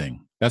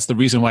anything. That's the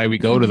reason why we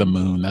go to the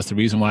moon. That's the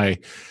reason why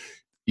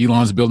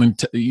Elon's building,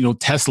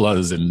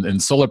 Teslas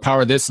and solar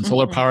power this and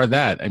solar power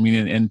that. I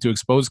mean, and to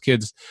expose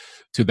kids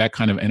to that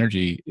kind of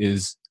energy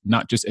is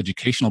not just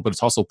educational, but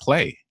it's also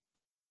play.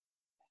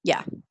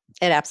 Yeah,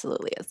 it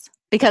absolutely is.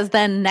 Because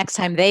then next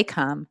time they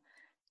come,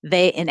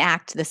 they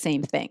enact the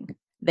same thing.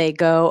 They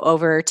go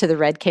over to the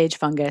red cage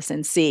fungus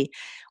and see,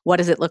 what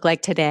does it look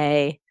like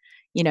today?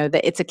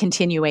 It's a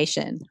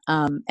continuation.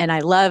 And I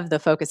love the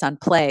focus on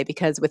play,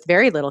 because with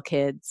very little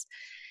kids,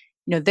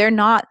 they're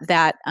not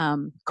that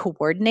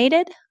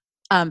coordinated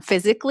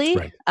physically.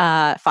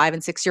 Right. 5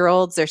 and 6 year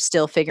olds, they're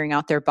still figuring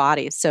out their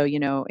bodies. So,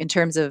 in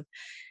terms of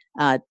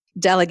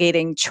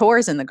delegating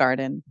chores in the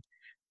garden,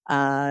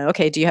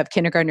 do you have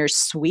kindergartners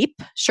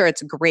sweep? Sure,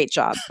 it's a great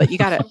job, but you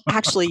got to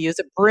actually use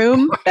a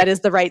broom that is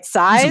the right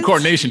size. Some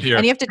coordination here.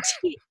 And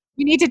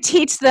you need to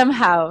teach them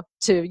how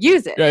to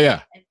use it.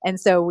 Yeah. And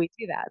so we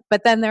do that.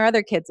 But then there are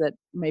other kids that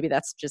maybe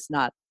that's just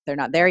they're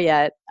not there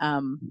yet,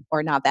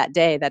 or not that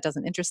day. That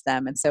doesn't interest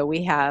them. And so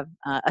we have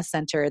a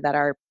center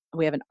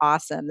we have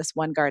this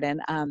one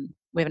garden,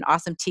 we have an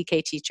awesome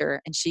TK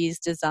teacher, and she's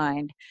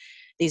designed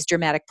these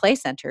dramatic play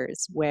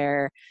centers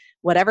where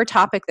whatever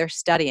topic they're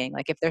studying,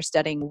 like if they're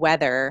studying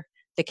weather,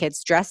 the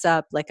kids dress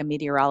up like a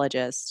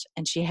meteorologist,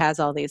 and she has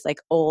all these like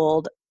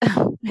old,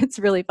 it's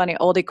really funny,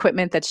 old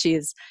equipment that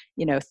she's,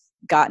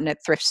 gotten at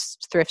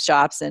thrift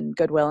shops and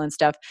Goodwill and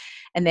stuff.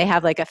 And they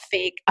have like a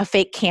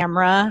fake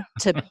camera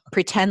to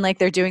pretend like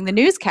they're doing the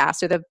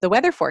newscast or the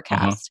weather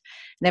forecast.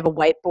 And they have a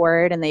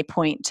whiteboard and they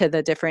point to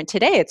the different,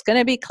 today it's going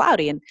to be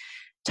cloudy, and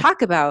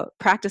talk about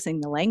practicing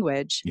the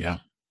language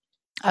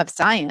of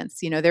science.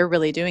 They're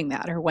really doing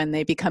that. Or when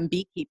they become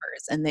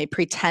beekeepers and they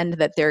pretend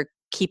that they're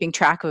keeping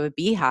track of a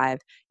beehive.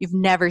 You've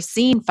never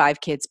seen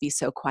 5 kids be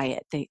so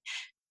quiet. They,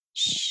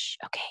 shh,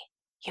 okay,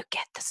 you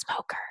get the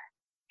smoker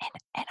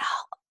and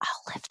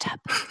I'll lift up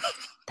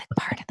the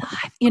part of the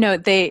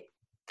hive.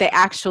 They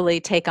actually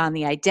take on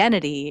the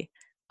identity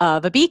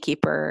of a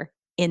beekeeper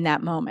in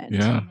that moment.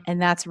 Yeah.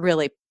 And that's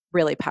really,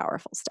 really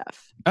powerful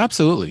stuff.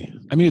 Absolutely.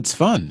 I mean, it's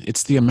fun.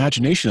 It's the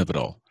imagination of it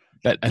all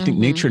that I think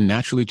nature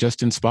naturally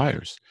just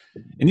inspires.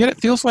 And yet it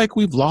feels like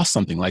we've lost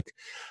something, like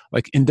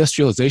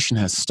industrialization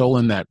has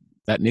stolen that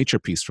nature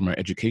piece from our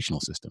educational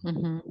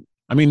system.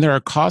 I mean, there are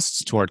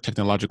costs to our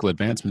technological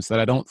advancements that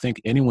I don't think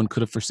anyone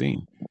could have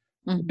foreseen.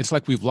 It's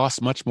like we've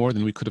lost much more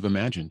than we could have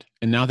imagined.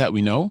 And now that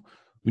we know,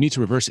 we need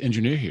to reverse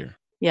engineer here.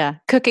 Yeah.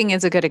 Cooking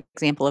is a good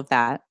example of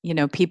that.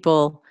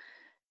 People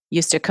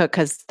used to cook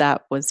because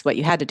that was what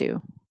you had to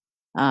do.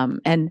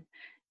 And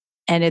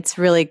it's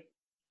really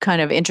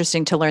kind of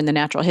interesting to learn the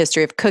natural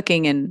history of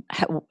cooking and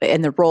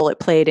the role it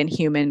played in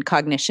human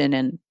cognition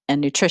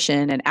and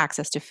nutrition and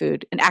access to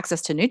food and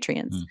access to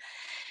nutrients.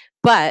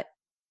 But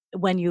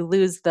when you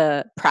lose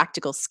the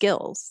practical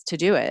skills to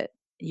do it,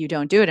 you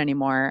don't do it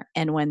anymore.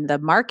 And when the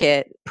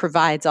market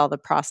provides all the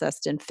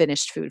processed and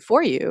finished food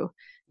for you,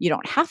 you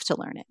don't have to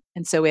learn it.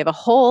 And so we have a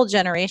whole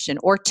generation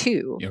or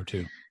two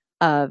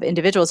of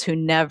individuals who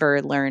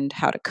never learned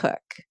how to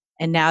cook.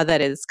 And now that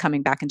is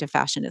coming back into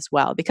fashion as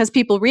well, because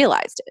people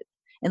realized it.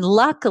 And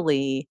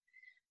luckily,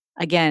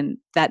 again,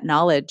 that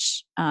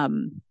knowledge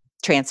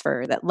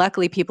transfer, that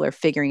luckily people are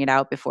figuring it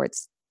out before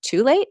it's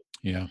too late.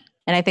 Yeah.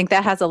 And I think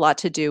that has a lot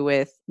to do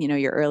with,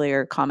 your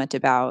earlier comment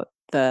about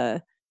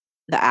the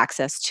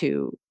access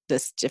to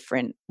this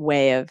different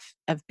way of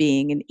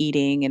being and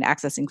eating and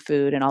accessing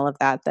food and all of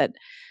that, that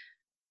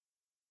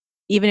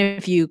even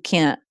if you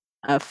can't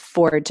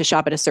afford to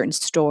shop at a certain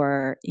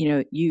store,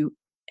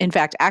 in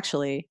fact,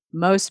 actually,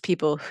 most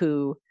people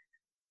who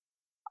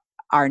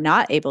are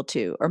not able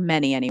to, or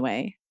many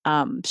anyway,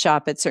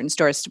 shop at certain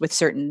stores with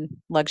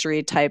certain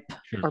luxury type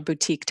or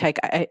boutique type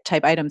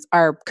items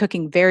are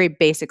cooking very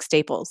basic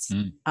staples.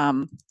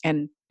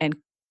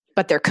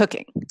 But they're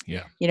cooking,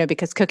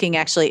 because cooking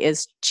actually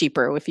is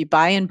cheaper if you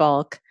buy in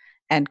bulk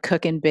and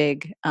cook in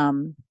big,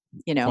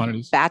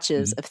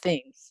 batches of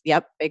things.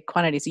 Yep. Big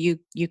quantities.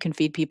 You can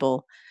feed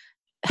people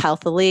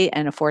healthily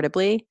and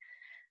affordably,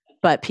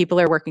 but people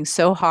are working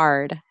so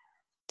hard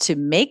to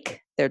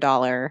make their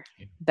dollar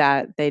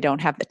that they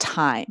don't have the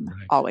time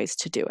always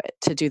to do it,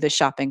 to do the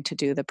shopping, to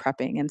do the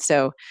prepping. And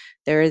so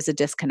there is a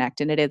disconnect,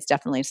 and it is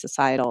definitely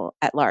societal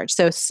at large.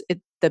 So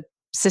the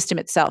system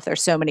itself,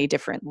 there's so many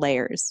different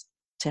layers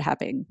to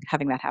having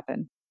that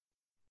happen.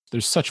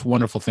 There's such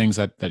wonderful things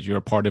that you're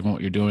a part of in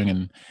what you're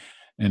doing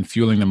and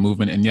fueling the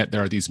movement. And yet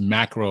there are these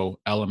macro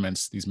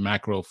elements, these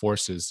macro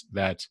forces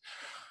that,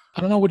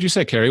 I don't know, what you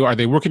say, Carrie? Are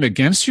they working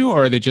against you,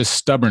 or are they just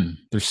stubborn?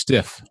 They're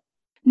stiff?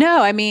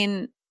 No, I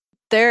mean,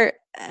 they're,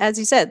 as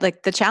you said,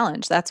 like the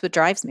challenge, that's what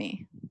drives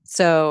me.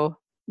 So,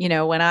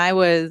 when I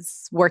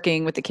was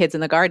working with the kids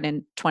in the garden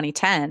in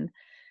 2010,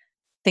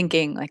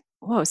 thinking like,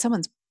 whoa,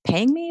 someone's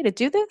paying me to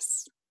do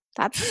this?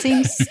 That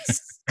seems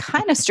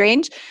kind of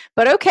strange,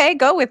 but okay,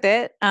 go with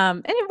it.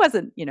 And it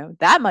wasn't,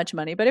 that much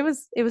money, but it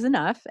was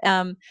enough.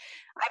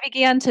 I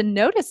began to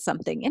notice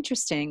something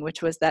interesting,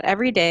 which was that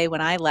every day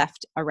when I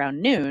left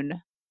around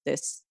noon,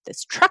 this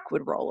truck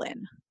would roll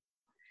in.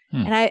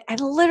 And I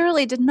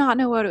literally did not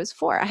know what it was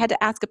for. I had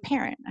to ask a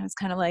parent. I was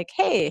kind of like,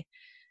 hey,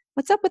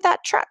 what's up with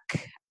that truck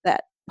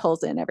that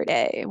pulls in every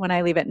day when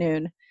I leave at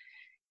noon?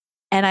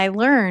 And I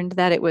learned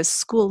that it was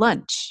school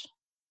lunch.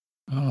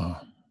 Oh.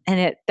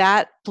 And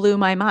that blew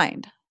my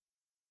mind.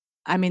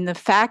 I mean, the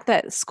fact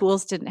that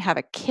schools didn't have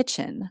a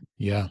kitchen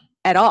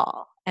at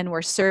all, and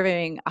were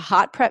serving a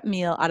hot prep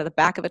meal out of the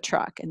back of a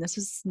truck. And this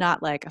is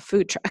not like a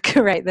food truck,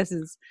 right? This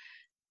is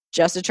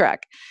just a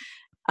truck.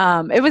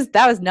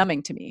 That was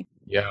numbing to me.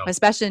 Yeah.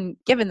 Especially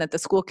given that the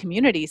school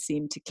community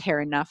seemed to care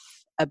enough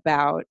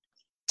about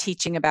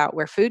teaching about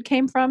where food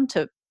came from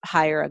to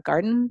hire a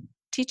garden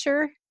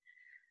teacher.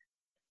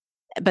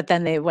 But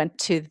then they went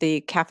to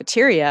the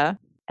cafeteria,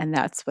 and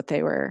that's what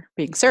they were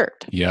being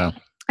served. Yeah.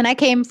 And I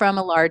came from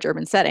a large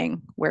urban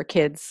setting where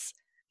kids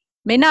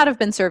may not have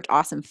been served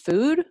awesome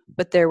food,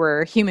 but there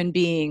were human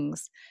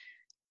beings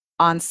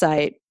on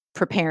site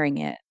preparing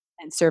it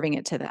and serving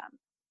it to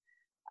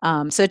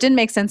them. So it didn't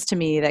make sense to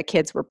me that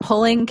kids were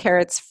pulling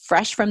carrots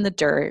fresh from the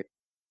dirt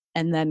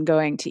and then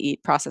going to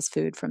eat processed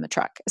food from the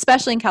truck,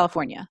 especially in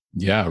California.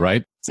 Yeah,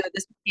 right. So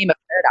this became a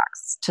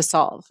paradox to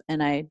solve,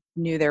 and I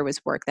knew there was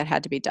work that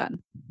had to be done.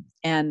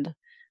 And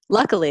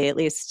luckily, at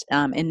least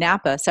in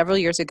Napa, several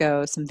years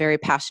ago, some very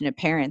passionate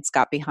parents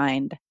got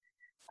behind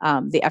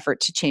the effort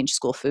to change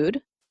school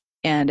food.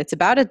 And it's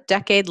about a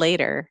decade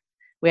later,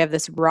 we have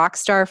this rock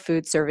star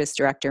food service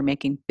director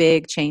making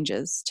big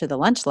changes to the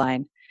lunch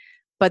line,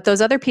 but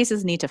those other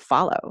pieces need to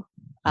follow.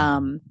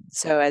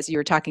 So as you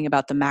were talking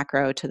about the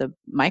macro to the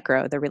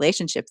micro, the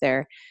relationship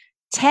there,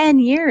 10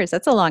 years,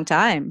 that's a long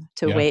time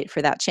to wait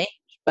for that change,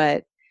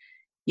 but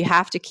you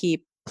have to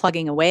keep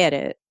plugging away at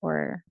it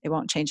or it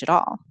won't change at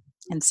all.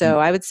 And so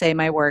I would say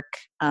my work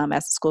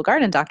as a school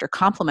garden doctor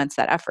complements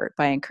that effort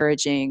by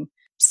encouraging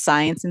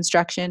science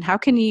instruction. How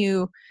can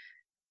you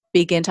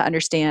begin to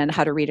understand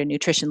how to read a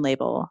nutrition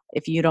label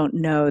if you don't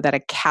know that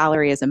a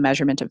calorie is a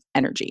measurement of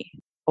energy?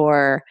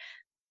 Or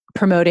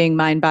promoting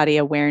mind-body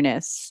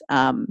awareness.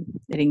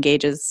 It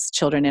engages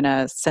children in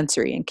a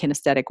sensory and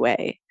kinesthetic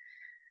way.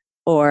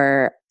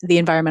 Or the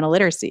environmental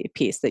literacy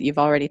piece that you've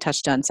already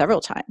touched on several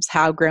times.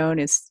 How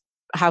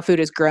food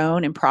is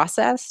grown and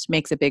processed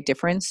makes a big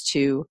difference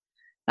to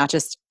not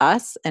just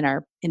us and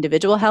our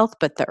individual health,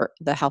 but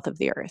the health of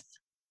the earth.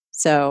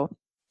 So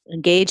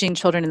engaging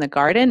children in the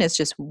garden is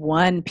just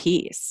one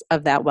piece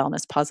of that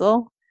wellness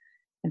puzzle.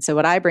 And so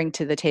what I bring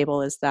to the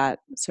table is that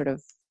sort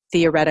of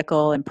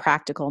theoretical and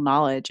practical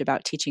knowledge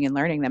about teaching and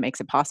learning that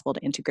makes it possible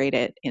to integrate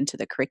it into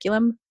the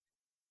curriculum.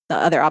 The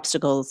other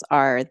obstacles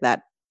are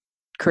that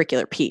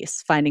curricular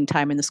piece, finding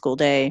time in the school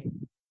day,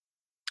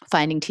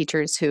 finding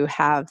teachers who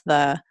have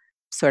the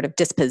sort of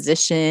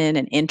disposition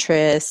and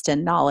interest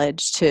and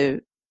knowledge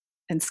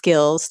and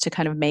skills to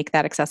kind of make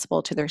that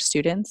accessible to their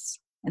students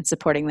and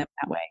supporting them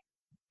that way.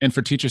 And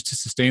for teachers to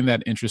sustain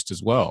that interest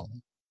as well.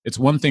 It's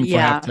one thing to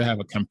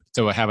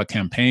have a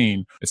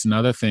campaign. It's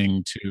another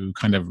thing to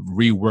kind of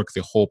rework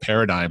the whole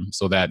paradigm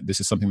so that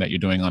this is something that you're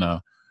doing on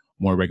a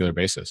more regular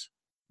basis.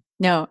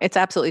 No, it's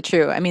absolutely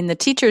true. I mean, the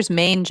teacher's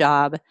main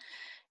job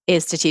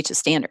is to teach the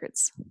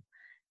standards.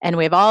 And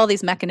we have all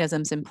these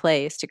mechanisms in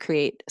place to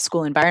create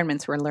school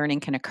environments where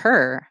learning can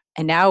occur.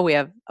 And now we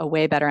have a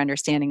way better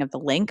understanding of the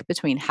link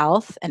between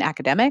health and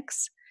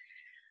academics.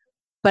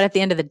 But at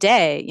the end of the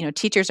day,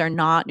 teachers are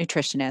not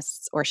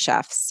nutritionists or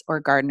chefs or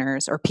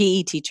gardeners or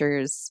PE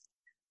teachers,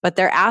 but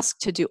they're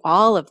asked to do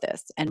all of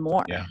this and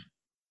more. Yeah.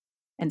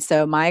 And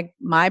so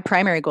my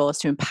primary goal is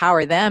to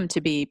empower them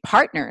to be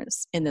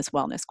partners in this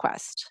wellness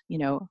quest.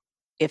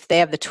 If they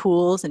have the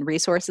tools and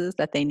resources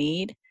that they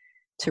need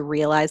to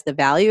realize the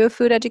value of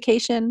food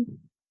education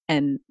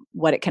and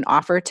what it can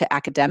offer to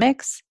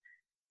academics,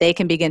 they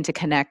can begin to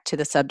connect to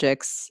the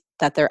subjects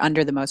that they're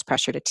under the most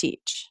pressure to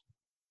teach: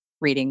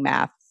 reading,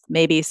 math,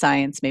 maybe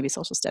science, maybe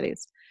social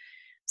studies.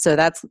 So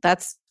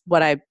that's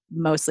what I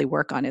mostly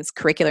work on, is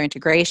curricular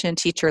integration,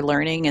 teacher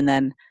learning, and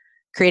then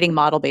creating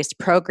model-based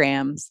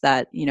programs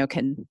that,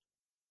 can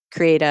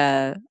create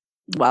a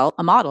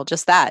model,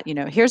 just that,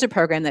 here's a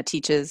program that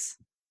teaches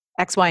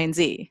X, Y, and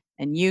Z,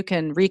 and you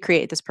can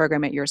recreate this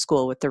program at your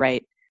school with the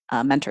right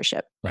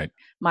mentorship. Right.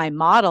 My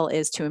model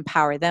is to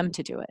empower them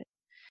to do it.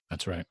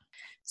 That's right.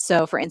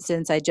 So, for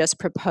instance, I just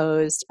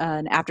proposed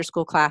an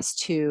after-school class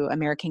to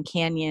American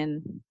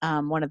Canyon,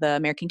 one of the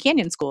American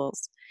Canyon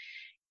schools.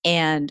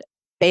 And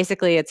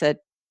basically, it's a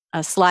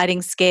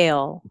sliding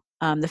scale.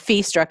 The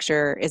fee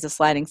structure is a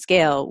sliding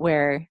scale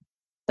where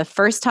the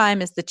first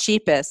time is the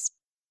cheapest,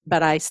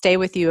 but I stay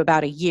with you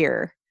about a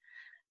year.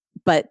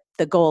 But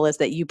the goal is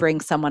that you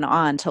bring someone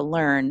on to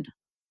learn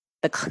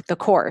the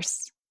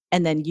course,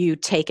 and then you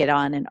take it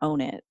on and own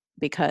it,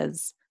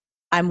 because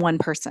I'm one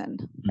person,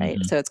 right?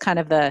 Mm-hmm. So it's kind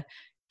of the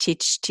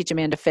teach a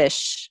man to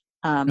fish.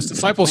 It's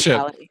discipleship.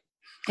 Mentality.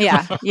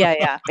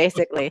 Yeah,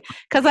 basically.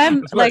 Because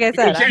I'm, like I said,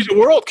 you're gonna change the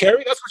world,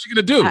 Carrie. That's what you're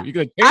gonna do.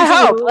 You're gonna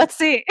I hope. Let's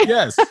see.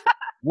 Yes,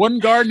 one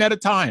garden at a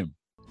time.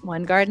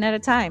 One garden at a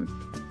time.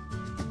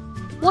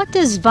 What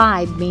does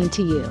vibe mean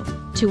to you?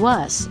 To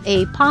us,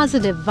 a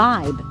positive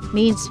vibe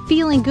means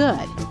feeling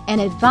good.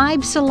 And at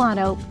Vibe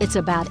Solano, it's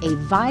about a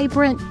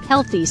vibrant,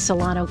 healthy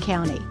Solano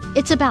County.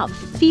 It's about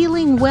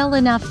feeling well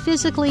enough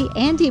physically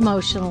and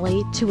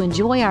emotionally to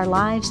enjoy our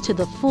lives to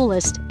the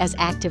fullest as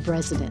active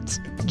residents.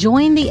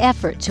 Join the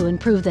effort to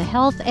improve the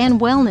health and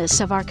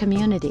wellness of our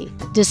community.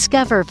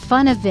 Discover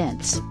fun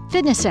events,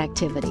 fitness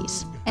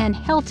activities, and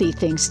healthy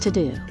things to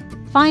do.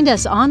 Find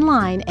us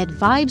online at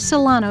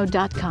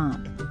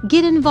vibesolano.com.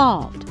 Get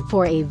involved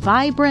for a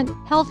vibrant,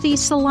 healthy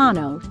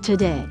Solano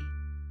today.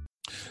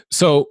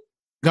 So,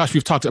 gosh,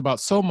 we've talked about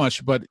so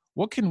much, but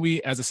what can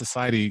we as a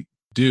society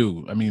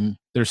do? I mean,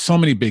 there's so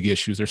many big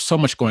issues. There's so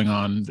much going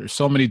on. There's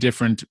so many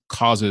different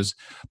causes,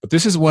 but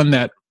this is one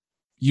that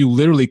you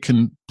literally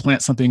can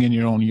plant something in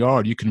your own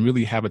yard. You can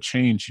really have a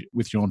change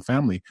with your own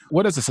family.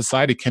 What as a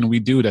society can we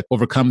do to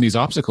overcome these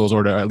obstacles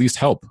or to at least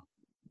help?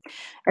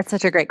 That's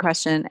such a great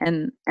question.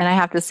 And I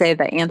have to say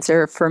the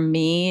answer for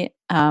me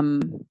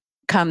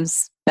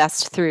comes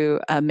best through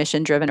a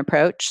mission-driven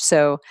approach.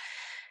 So,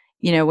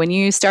 when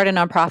you start a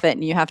nonprofit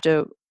and you have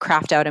to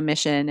craft out a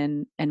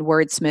mission and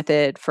wordsmith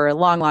it for a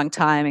long, long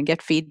time and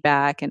get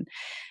feedback. And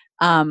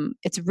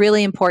it's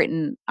really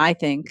important, I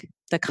think,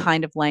 the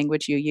kind of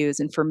language you use.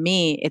 And for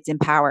me, it's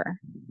empower.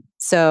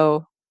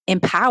 So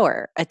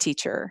empower a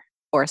teacher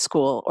or a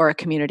school or a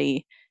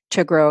community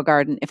to grow a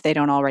garden if they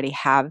don't already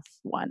have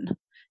one.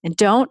 And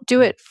don't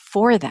do it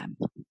for them.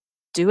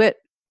 Do it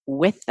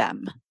with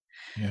them.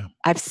 Yeah.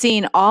 I've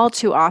seen all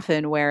too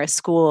often where a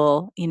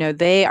school,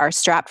 they are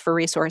strapped for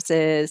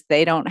resources.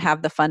 They don't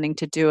have the funding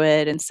to do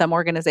it. And some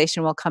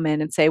organization will come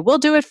in and say, we'll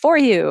do it for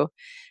you.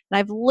 And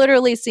I've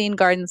literally seen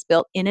gardens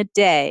built in a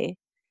day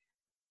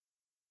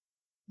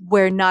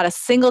where not a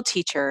single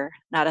teacher,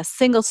 not a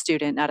single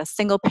student, not a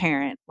single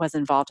parent was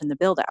involved in the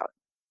build out.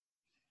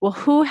 Well,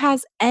 who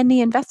has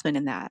any investment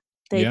in that?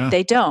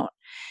 They don't.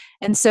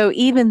 And so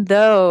even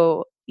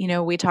though,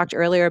 we talked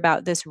earlier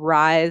about this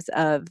rise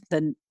of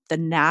the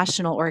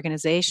national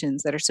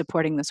organizations that are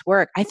supporting this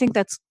work, I think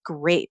that's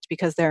great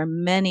because there are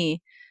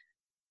many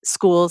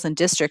schools and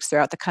districts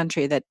throughout the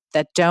country that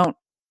don't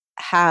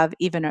have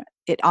even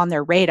it on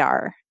their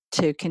radar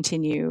to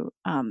continue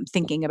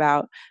thinking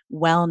about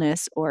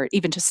wellness, or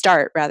even to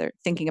start rather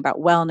thinking about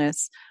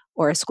wellness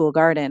or a school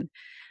garden.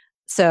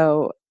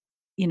 So,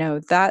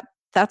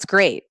 that's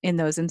great in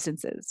those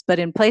instances. But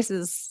in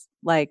places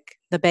like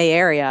the Bay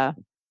Area,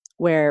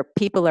 where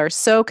people are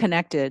so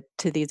connected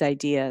to these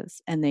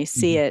ideas and they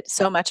see it,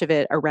 so much of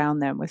it around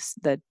them with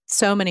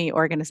so many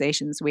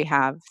organizations we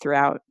have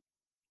throughout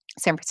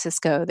San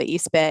Francisco, the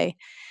East Bay.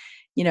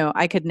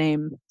 I could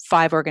name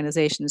 5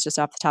 organizations just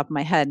off the top of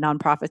my head,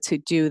 nonprofits who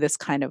do this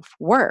kind of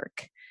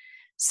work.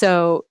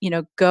 So,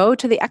 go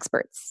to the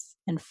experts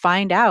and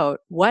find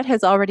out what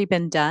has already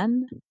been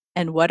done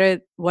and what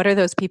are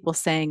those people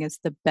saying is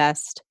the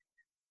best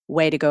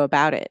way to go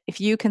about it. If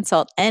you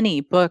consult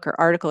any book or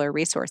article or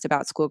resource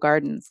about school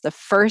gardens, the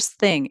first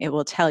thing it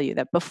will tell you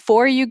that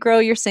before you grow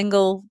your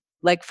single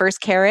first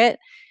carrot,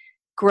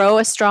 grow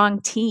a strong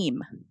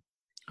team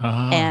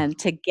and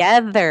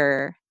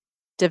together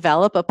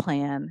develop a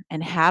plan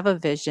and have a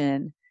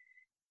vision.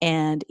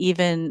 And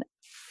even,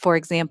 for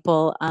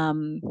example,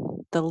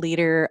 the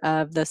leader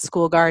of the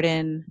school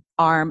garden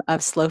arm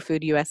of Slow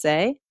Food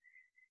USA,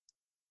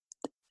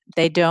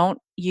 they don't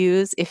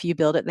use if you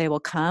build it, they will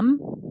come.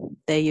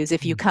 They use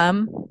if you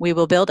come, we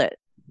will build it.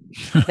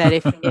 That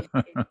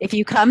if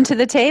you come to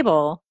the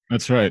table,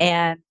 that's right,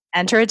 and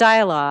enter a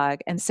dialogue,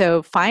 and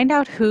so find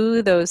out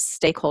who those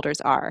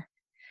stakeholders are,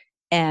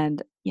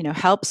 and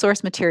help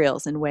source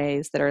materials in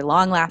ways that are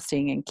long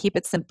lasting and keep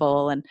it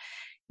simple. And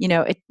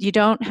you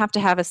don't have to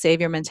have a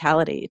savior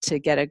mentality to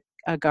get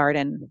a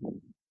garden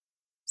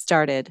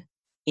started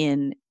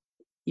in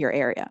your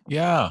area.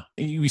 Yeah,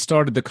 we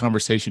started the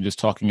conversation just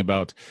talking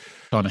about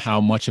on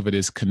how much of it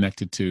is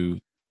connected to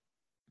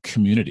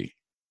community.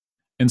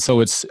 And so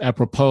it's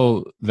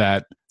apropos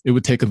that it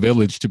would take a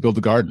village to build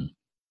a garden.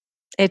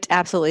 It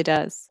absolutely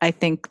does. I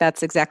think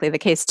that's exactly the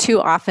case.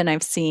 Too often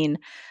I've seen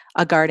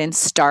a garden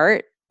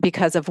start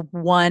because of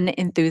one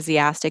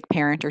enthusiastic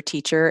parent or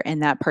teacher,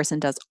 and that person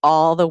does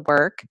all the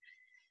work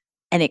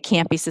and it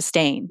can't be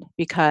sustained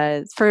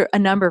because for a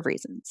number of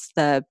reasons.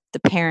 The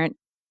parent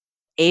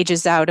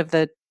ages out of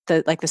the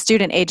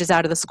student ages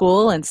out of the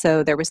school, and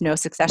so there was no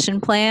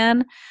succession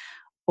plan,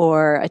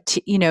 or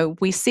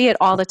we see it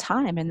all the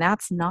time, and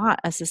that's not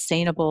a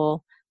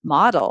sustainable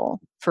model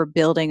for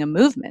building a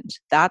movement.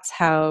 That's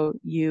how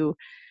you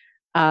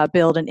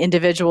build an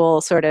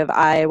individual sort of,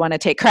 I want to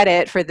take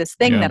credit for this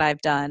thing that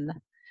I've done.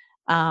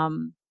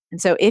 And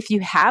so if you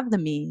have the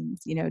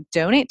means,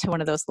 donate to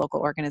one of those local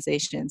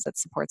organizations that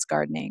supports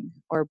gardening,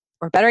 or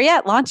better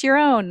yet, launch your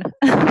own.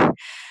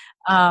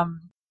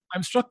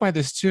 I'm struck by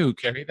this too,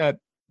 Carrie, that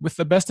with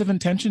the best of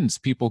intentions,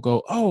 people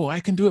go, oh, I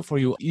can do it for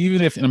you.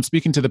 Even if, and I'm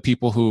speaking to the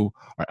people who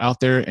are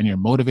out there and you're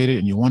motivated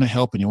and you want to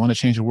help and you want to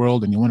change the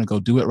world and you want to go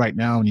do it right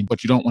now,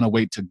 but you don't want to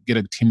wait to get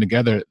a team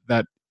together,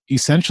 that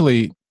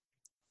essentially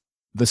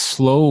the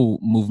slow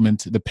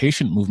movement, the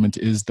patient movement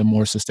is the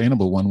more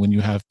sustainable one when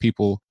you have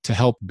people to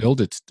help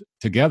build it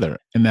together.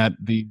 And that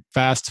the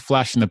fast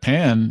flash in the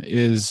pan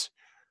is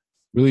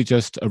really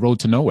just a road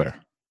to nowhere.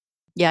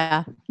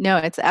 Yeah, no,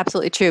 it's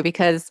absolutely true,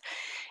 because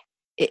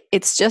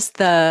it's just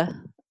the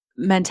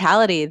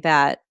mentality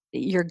that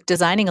you're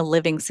designing a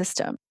living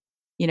system.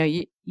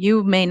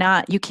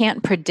 You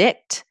can't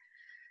predict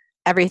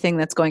everything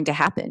that's going to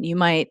happen. You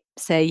might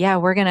say, yeah,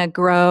 we're going to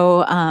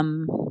grow,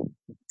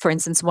 for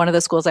instance, one of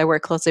the schools I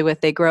work closely with,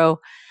 they grow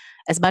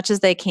as much as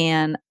they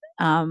can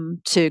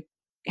to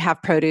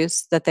have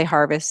produce that they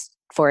harvest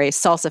for a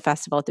salsa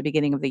festival at the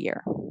beginning of the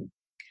year.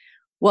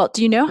 Well,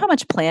 do you know how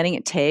much planning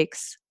it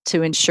takes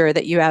to ensure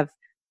that you have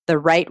the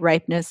right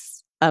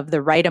ripeness of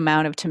the right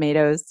amount of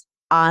tomatoes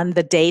on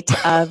the date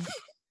of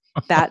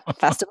that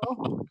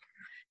festival?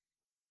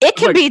 It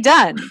can be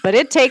done, but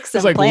it takes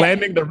some planning.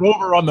 Landing the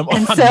rover on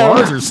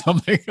Mars or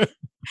something.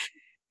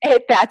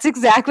 That's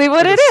exactly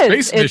what it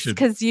is. It's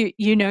because you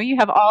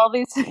have all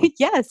these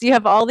yes, you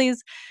have all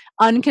these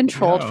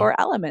uncontrolled for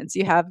elements.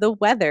 You have the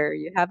weather,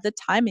 you have the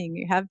timing,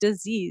 you have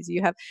disease,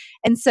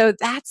 and so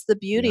that's the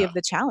beauty of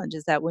the challenge,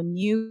 is that when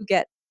you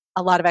get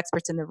a lot of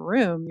experts in the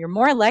room, you're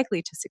more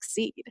likely to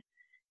succeed.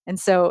 And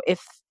so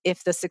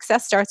if the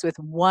success starts with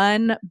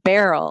one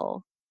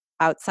barrel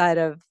outside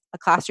of a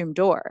classroom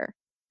door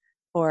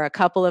or a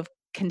couple of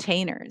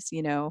containers,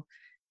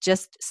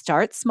 just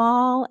start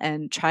small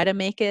and try to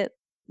make it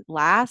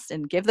last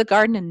and give the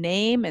garden a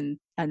name and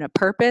a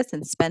purpose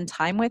and spend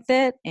time with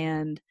it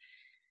and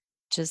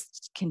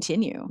just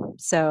continue.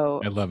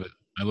 So I love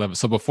it.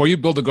 So before you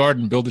build a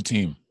garden, build a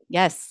team.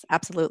 Yes,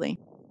 absolutely.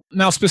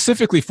 Now,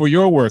 specifically for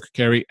your work,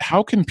 Carrie,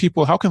 how can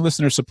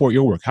listeners support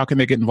your work? How can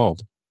they get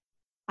involved?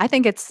 I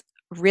think it's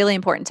really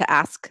important to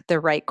ask the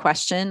right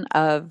question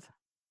of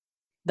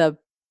the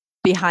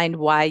behind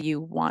why you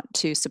want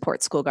to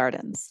support school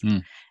gardens.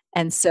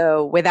 And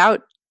so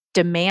without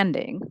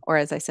demanding, or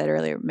as I said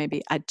earlier,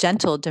 maybe a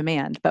gentle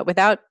demand, but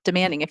without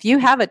demanding, if you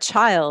have a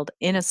child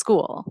in a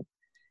school,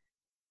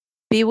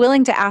 be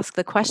willing to ask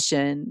the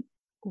question,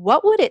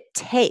 what would it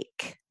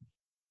take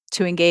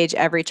to engage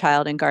every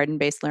child in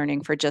garden-based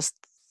learning for just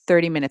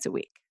 30 minutes a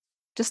week?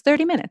 Just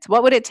 30 minutes.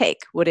 What would it take?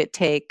 Would it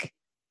take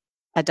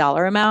a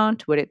dollar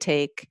amount? Would it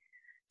take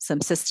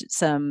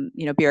some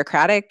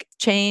bureaucratic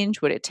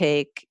change? Would it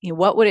take,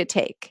 what would it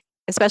take?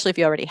 Especially if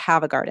you already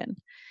have a garden.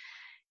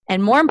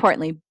 And more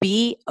importantly,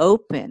 be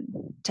open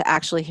to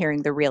actually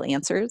hearing the real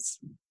answers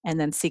and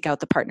then seek out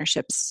the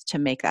partnerships to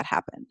make that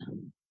happen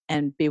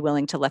and be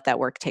willing to let that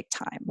work take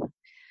time.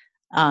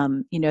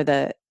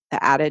 The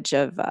adage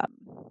of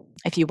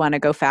if you want to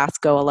go fast,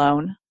 go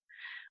alone.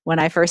 When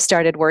I first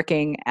started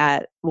working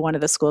at one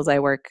of the schools I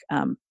work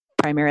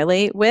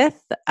primarily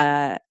with,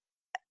 that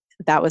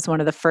was one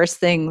of the first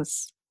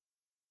things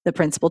the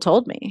principal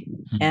told me.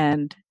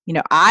 And,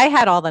 I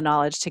had all the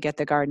knowledge to get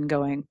the garden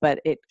going, but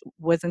it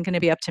wasn't going to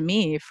be up to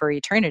me for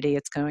eternity.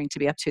 It's going to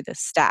be up to the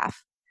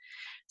staff.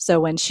 So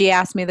when she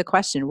asked me the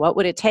question, what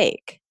would it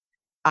take?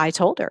 I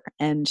told her,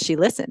 and she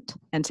listened,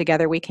 and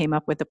together we came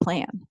up with a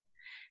plan.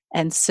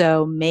 And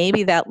so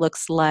maybe that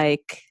looks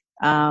like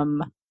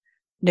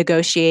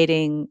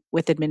negotiating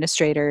with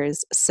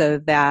administrators so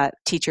that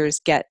teachers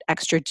get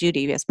extra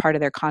duty as part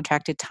of their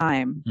contracted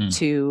time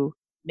to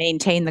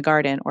maintain the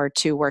garden or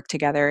to work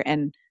together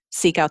and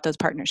seek out those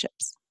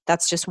partnerships.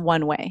 That's just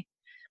one way.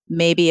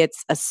 Maybe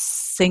it's a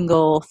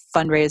single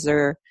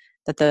fundraiser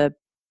that the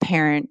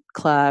parent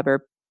club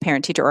or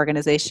parent teacher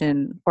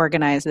organization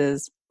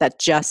organizes that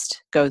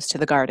just goes to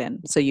the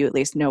garden. So you at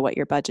least know what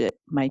your budget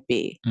might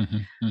be.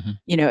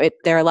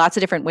 There are lots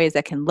of different ways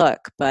that can look,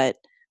 but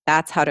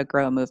that's how to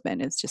grow a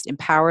movement. It's just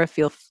empower a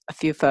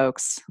few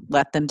folks,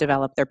 let them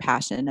develop their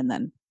passion, and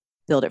then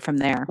build it from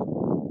there.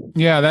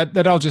 Yeah,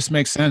 that all just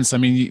makes sense. I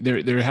mean,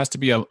 there has to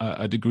be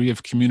a degree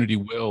of community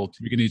will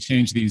to begin to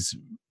change these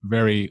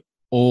very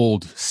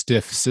old,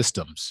 stiff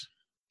systems.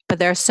 But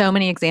there are so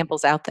many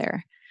examples out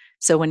there.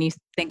 So when you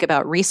think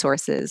about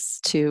resources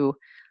to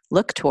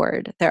look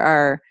toward, there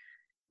are,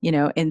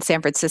 in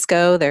San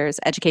Francisco, there's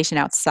Education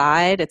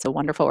Outside. It's a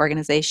wonderful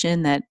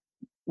organization that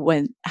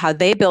how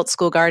they built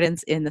school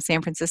gardens in the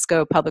San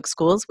Francisco public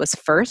schools was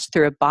first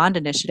through a bond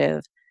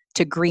initiative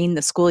to green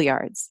the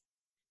schoolyards.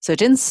 So it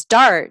didn't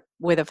start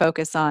with a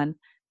focus on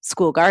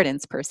school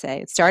gardens per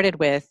se. It started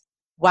with,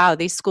 wow,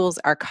 these schools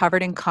are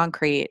covered in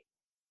concrete.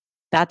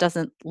 That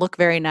doesn't look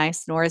very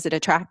nice, nor is it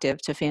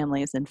attractive to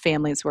families. And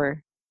families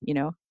were,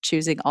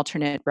 choosing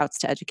alternate routes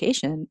to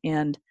education.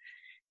 And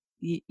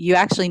you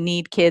actually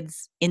need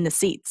kids in the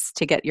seats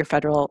to get your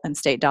federal and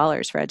state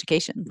dollars for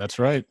education. That's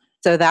right.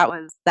 So that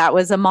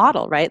was a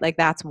model, right? Like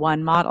that's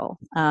one model.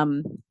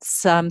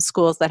 Some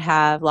schools that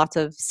have lots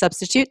of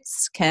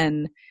substitutes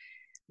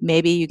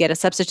maybe you get a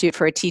substitute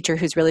for a teacher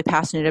who's really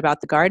passionate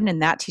about the garden,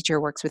 and that teacher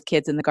works with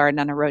kids in the garden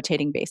on a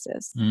rotating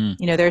basis.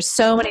 There's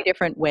so many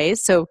different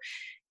ways. So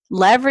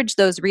leverage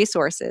those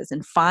resources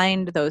and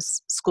find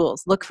those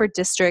schools. Look for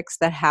districts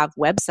that have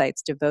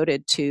websites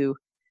devoted to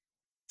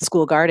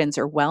school gardens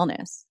or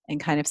wellness and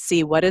kind of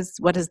see what is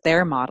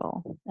their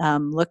model.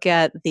 Look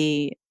at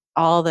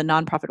all the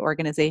nonprofit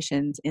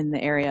organizations in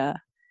the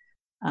area,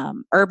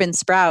 Urban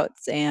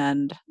Sprouts,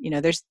 and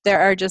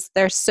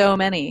there's so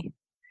many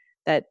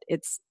that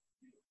it's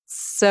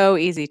so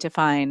easy to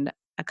find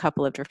a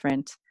couple of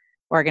different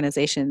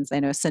organizations.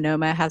 I know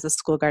Sonoma has a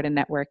school garden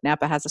network.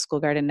 Napa has a school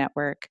garden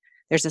network.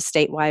 There's a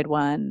statewide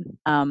one.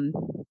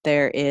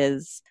 There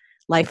is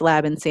Life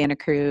Lab in Santa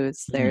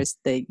Cruz. There's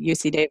the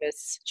UC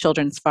Davis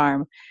Children's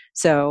Farm.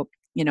 So,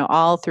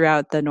 all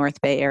throughout the North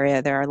Bay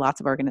area, there are lots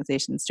of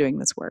organizations doing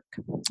this work.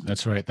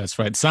 That's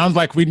right. Sounds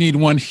like we need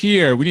one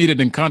here. We need it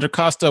in Contra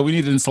Costa. We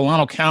need it in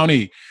Solano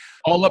County.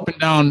 All up and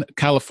down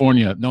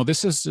California. No,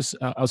 this is just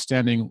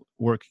outstanding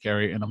work,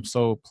 Carrie, and I'm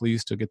so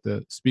pleased to get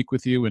to speak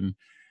with you and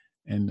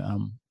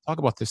talk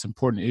about this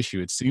important issue.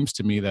 It seems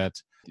to me that,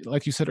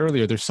 like you said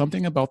earlier, there's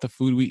something about the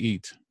food we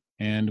eat,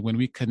 and when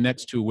we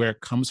connect to where it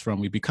comes from,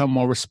 we become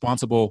more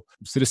responsible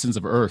citizens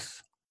of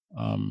Earth.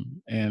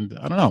 And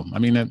I don't know. I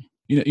mean,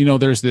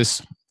 there's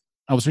this.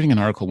 I was reading an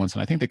article once,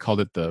 and I think they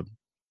called it the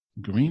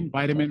green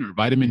vitamin or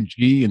vitamin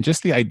G, and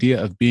just the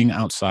idea of being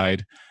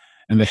outside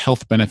and the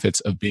health benefits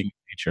of being in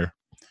nature.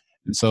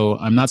 And so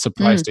I'm not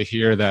surprised to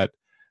hear that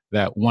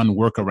that one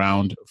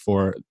workaround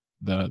for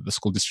the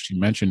school district you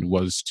mentioned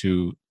was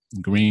to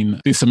green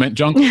the cement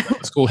jungle that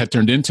the school had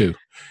turned into.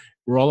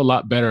 We're all a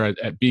lot better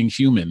at being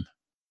human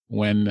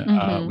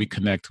when we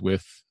connect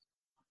with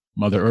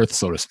Mother Earth,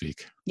 so to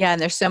speak. Yeah,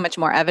 and there's so much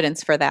more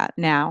evidence for that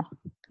now.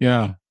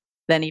 Yeah.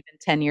 Than even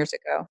 10 years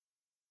ago.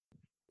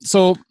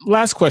 So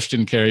last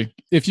question, Carrie.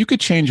 If you could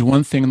change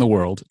one thing in the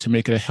world to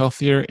make it a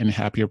healthier and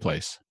happier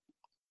place,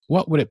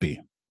 what would it be?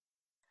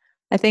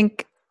 I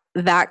think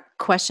that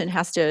question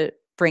has to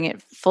bring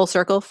it full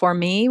circle for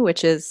me,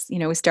 which is,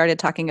 we started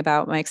talking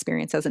about my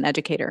experience as an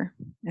educator.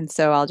 And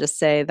so I'll just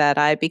say that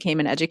I became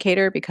an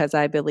educator because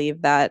I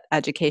believe that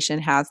education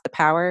has the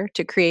power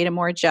to create a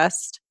more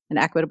just and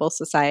equitable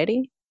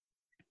society.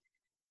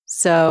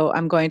 So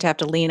I'm going to have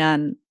to lean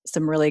on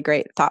some really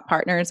great thought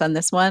partners on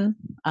this one.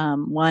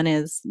 One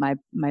is my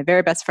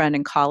very best friend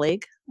and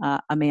colleague,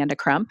 Amanda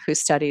Crump, who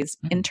studies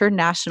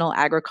international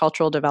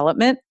agricultural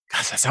development.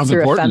 Gosh, that sounds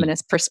through important. A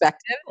feminist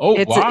perspective. Oh,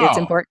 wow. It's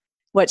important.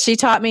 What she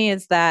taught me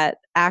is that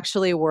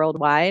actually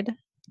worldwide,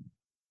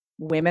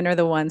 women are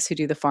the ones who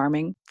do the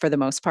farming for the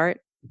most part.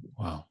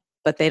 Wow.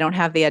 But they don't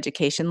have the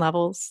education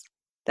levels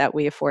that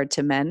we afford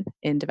to men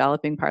in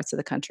developing parts of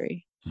the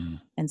country.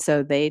 And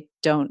so they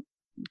don't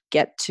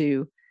get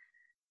to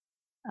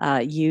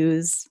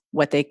use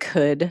what they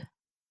could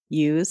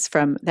use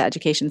from the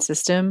education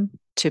system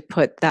to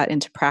put that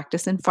into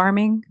practice in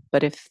farming.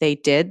 But if they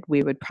did,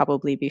 we would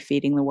probably be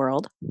feeding the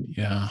world.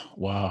 Yeah.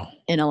 Wow.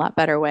 In a lot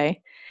better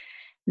way.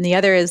 And the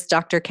other is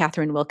Dr.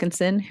 Catherine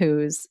Wilkinson,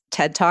 whose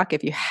TED Talk,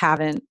 if you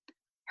haven't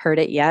heard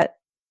it yet,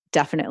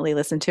 definitely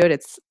listen to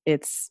it.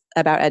 It's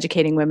about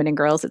educating women and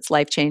girls. It's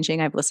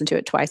life-changing. I've listened to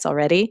it twice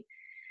already.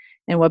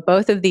 And what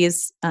both of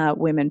these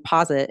women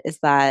posit is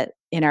that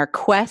in our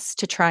quest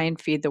to try and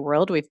feed the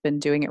world, we've been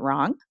doing it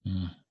wrong.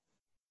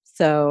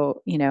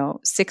 So,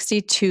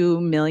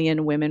 62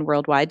 million women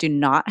worldwide do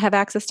not have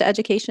access to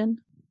education.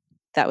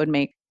 That would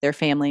make their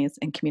families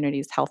and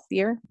communities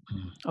healthier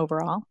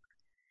overall.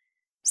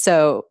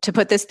 So to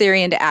put this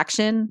theory into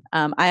action,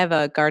 I have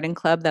a garden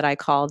club that I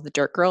call the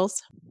Dirt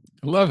Girls.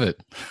 Love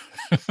it.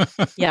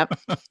 Yep.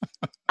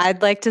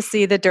 I'd like to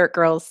see the Dirt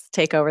Girls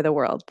take over the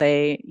world.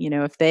 They,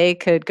 if they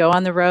could go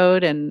on the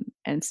road and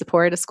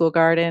support a school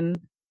garden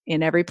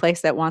in every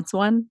place that wants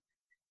one,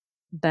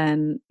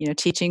 then,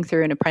 teaching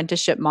through an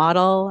apprenticeship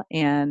model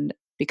and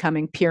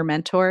becoming peer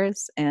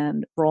mentors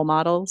and role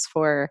models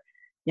for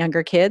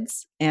younger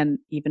kids and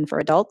even for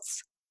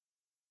adults.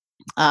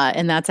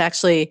 And that's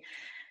actually,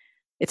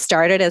 it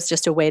started as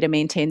just a way to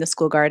maintain the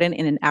school garden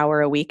in an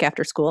hour a week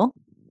after school.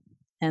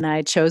 And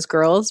I chose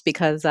girls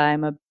because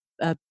I'm a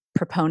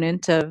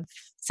proponent of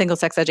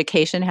single-sex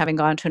education, having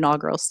gone to an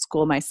all-girls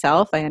school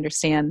myself. I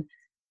understand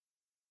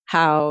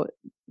how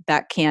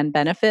that can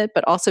benefit,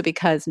 but also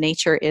because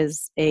nature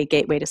is a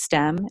gateway to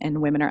STEM and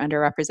women are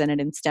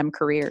underrepresented in STEM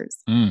careers.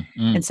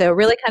 And so it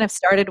really kind of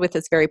started with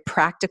this very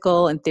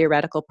practical and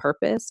theoretical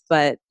purpose,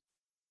 but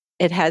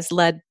it has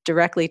led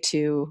directly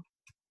to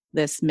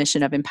this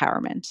mission of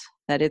empowerment,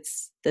 that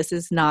this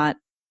is not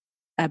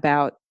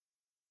about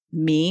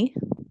me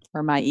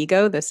or my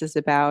ego. This is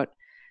about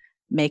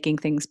making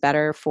things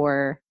better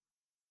for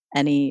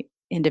any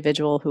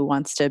individual who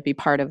wants to be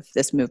part of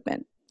this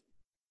movement.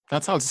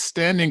 That's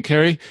outstanding,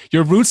 Carrie.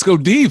 Your roots go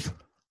deep.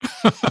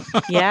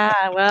 Yeah,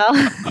 well,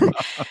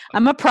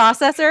 I'm a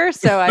processor,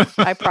 so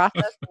I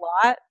process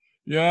a lot.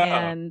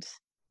 Yeah. And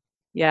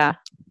yeah.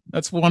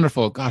 That's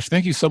wonderful. Gosh,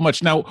 thank you so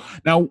much. Now,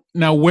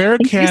 where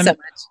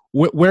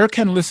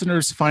can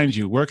listeners find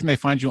you? Where can they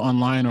find you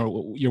online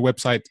or your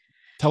website?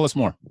 Tell us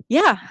more.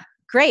 Yeah,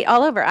 great.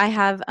 All over.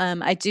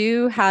 I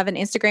do have an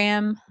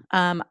Instagram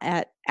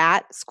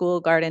at School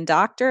Garden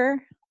Doctor,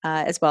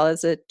 as well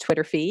as a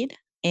Twitter feed.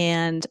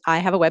 And I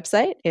have a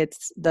website.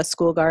 It's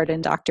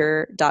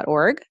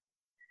theschoolgardendoctor.org.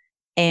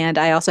 And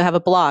I also have a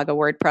blog, a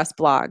WordPress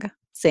blog,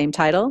 same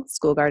title,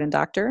 School Garden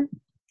Doctor.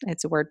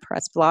 It's a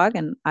WordPress blog,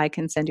 and I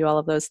can send you all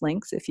of those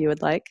links if you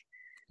would like,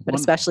 but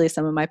especially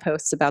some of my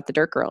posts about the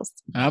Dirt Girls.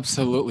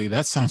 Absolutely.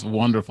 That sounds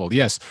wonderful.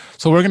 Yes.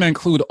 So we're going to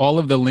include all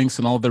of the links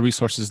and all of the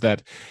resources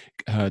that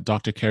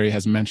Dr. Carrie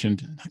has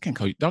mentioned. I can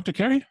call you Dr.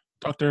 Carrie?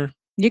 Dr.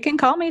 You can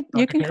call me. Dr.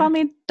 You can Carrie? call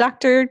me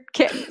Dr.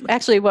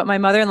 Actually, what my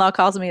mother-in-law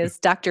calls me is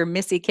Dr.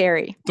 Missy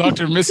Carey.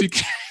 Dr. Missy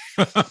Carey.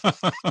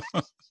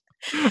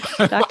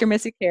 Dr.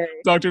 Missy Carey.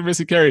 Dr.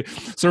 Missy Carey.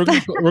 So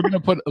we're going to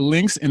put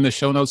links in the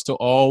show notes to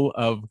all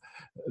of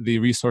the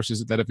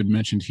resources that have been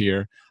mentioned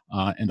here,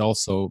 and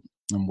also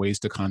ways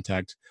to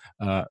contact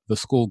the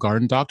School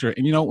Garden Doctor.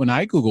 And when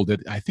I Googled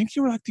it, I think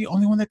you were like the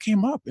only one that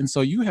came up. And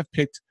so you have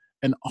picked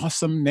an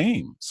awesome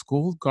name,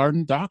 School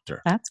Garden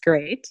Doctor. That's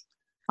great.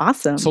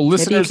 Awesome. So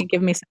listeners, maybe you can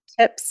give me some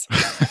tips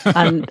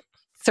on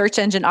search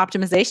engine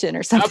optimization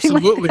or something.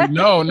 Absolutely. Like that.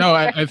 No.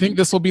 I think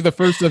this will be the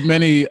first of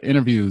many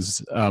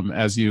interviews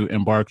as you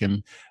embark.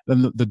 And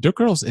then the Dirt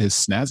Girls is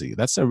snazzy.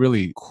 That's a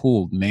really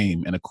cool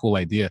name and a cool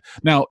idea.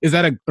 Now, is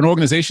that an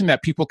organization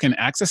that people can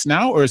access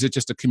now, or is it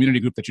just a community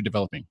group that you're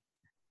developing?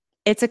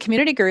 It's a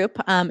community group.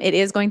 It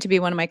is going to be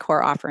one of my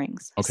core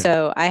offerings. Okay.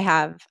 So I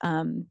have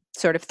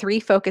sort of 3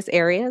 focus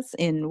areas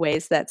in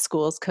ways that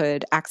schools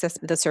could access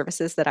the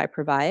services that I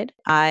provide.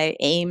 I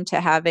aim to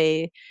have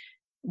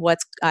what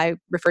I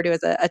refer to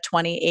as a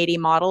 20-80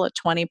 model.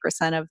 20%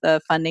 of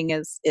the funding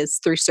is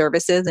through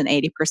services and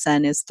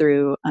 80% is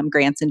through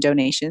grants and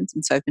donations.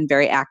 And so I've been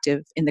very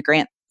active in the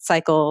grant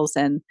cycles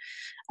and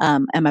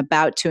am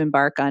about to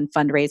embark on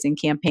fundraising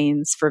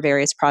campaigns for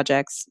various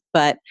projects.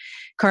 But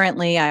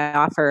currently I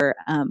offer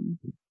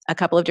a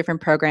couple of different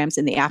programs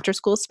in the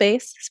after-school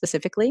space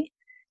specifically.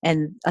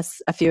 And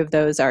a few of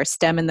those are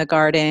STEM in the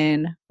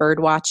garden, bird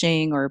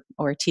watching,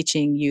 or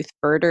teaching youth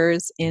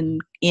birders in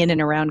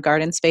and around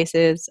garden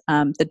spaces,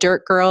 the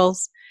Dirt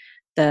Girls,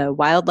 the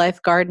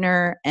Wildlife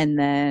Gardener, and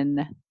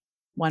then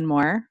one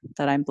more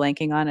that I'm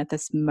blanking on at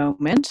this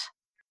moment.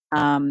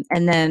 And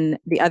then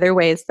the other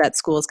ways that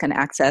schools can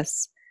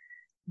access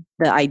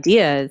the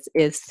ideas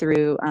is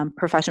through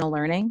professional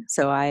learning.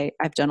 So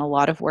I've done a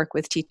lot of work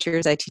with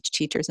teachers. I teach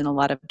teachers in a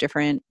lot of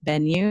different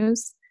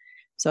venues.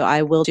 So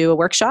I will do a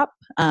workshop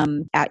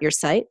at your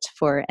site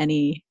for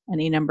any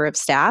number of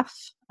staff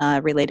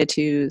related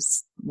to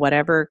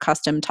whatever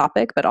custom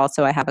topic, but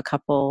also I have a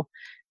couple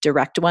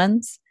direct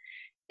ones.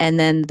 And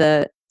then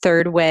the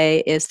third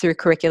way is through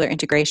curricular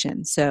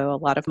integration. So a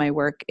lot of my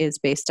work is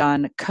based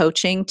on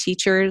coaching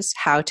teachers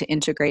how to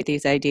integrate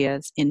these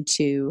ideas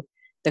into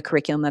the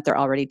curriculum that they're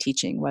already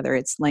teaching, whether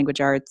it's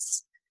language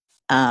arts,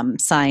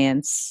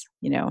 science,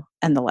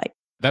 and the like.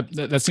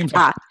 That seems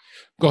like,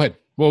 go ahead.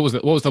 What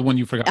was the one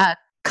you forgot?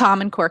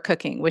 Common Core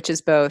Cooking, which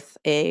is both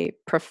a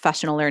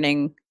professional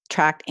learning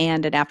track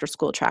and an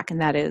after-school track, and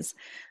that is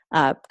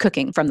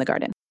cooking from the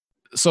garden.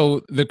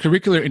 So the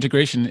curricular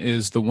integration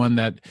is the one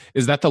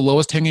is that the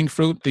lowest hanging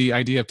fruit, the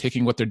idea of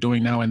taking what they're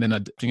doing now and then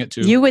adapting it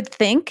to? You would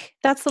think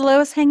that's the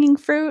lowest hanging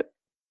fruit,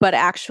 but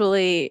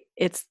actually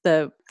it's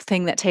the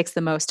thing that takes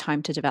the most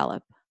time to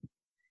develop.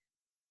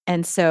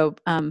 And so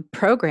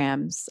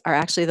programs are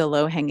actually the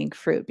low-hanging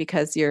fruit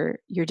because you're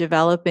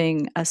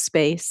developing a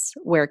space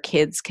where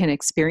kids can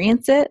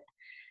experience it,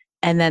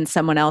 and then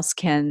someone else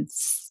can,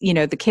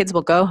 the kids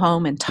will go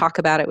home and talk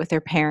about it with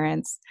their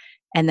parents,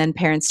 and then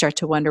parents start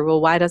to wonder,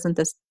 well, why doesn't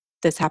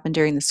this happen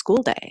during the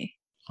school day?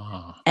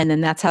 And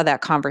then that's how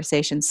that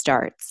conversation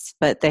starts.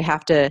 But they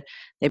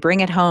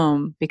bring it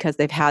home because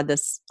they've had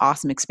this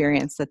awesome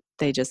experience that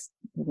they just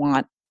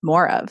want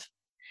more of.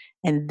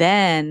 And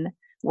then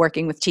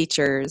working with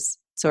teachers,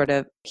 sort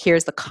of,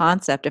 here's the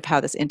concept of how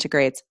this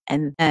integrates,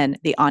 and then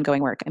the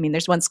ongoing work. I mean,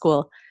 there's one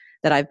school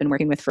that I've been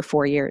working with for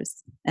 4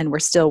 years, and we're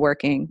still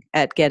working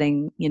at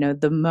getting,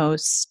 the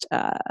most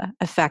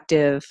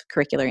effective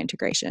curricular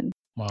integration.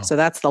 Wow. So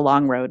that's the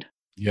long road.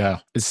 Yeah.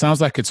 It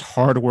sounds like it's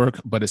hard work,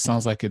 but it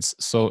sounds like it's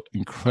so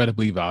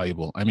incredibly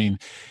valuable. I mean,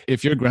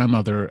 if your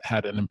grandmother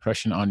had an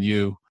impression on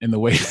you in the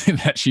way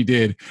that she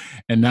did,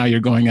 and now you're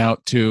going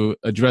out to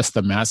address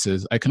the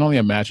masses, I can only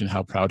imagine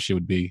how proud she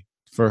would be.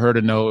 For her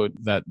to know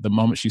that the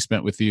moments she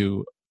spent with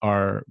you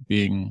are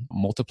being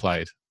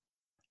multiplied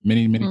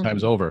many, many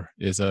times over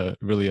is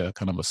really a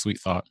kind of a sweet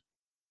thought.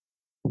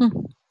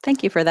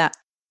 Thank you for that.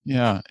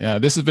 Yeah.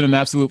 This has been an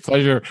absolute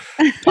pleasure,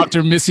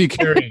 Dr. Missy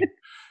Carey.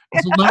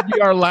 This will not be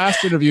our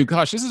last interview.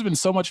 Gosh, this has been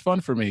so much fun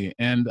for me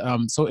and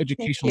so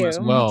educational as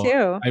well. Me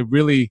too. I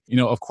really,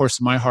 of course,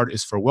 my heart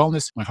is for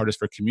wellness. My heart is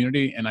for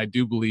community. And I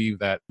do believe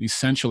that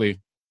essentially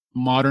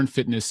modern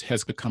fitness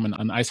has become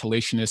an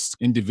isolationist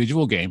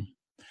individual game.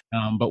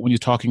 But when you're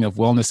talking of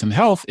wellness and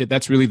health,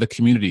 that's really the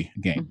community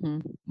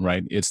game,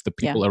 right? It's the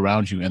people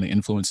around you and the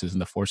influences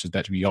and the forces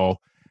that we all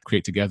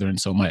create together. And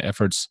so my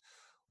efforts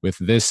with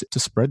this to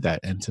spread that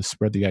and to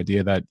spread the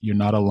idea that you're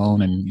not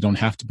alone and you don't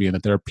have to be, and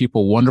that there are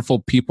people, wonderful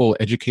people,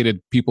 educated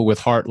people with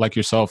heart like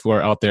yourself who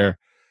are out there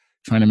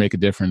trying to make a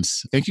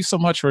difference. Thank you so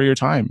much for your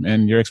time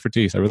and your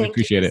expertise. I really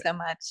appreciate it. Thank you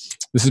so much.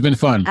 This has been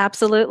fun.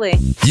 Absolutely.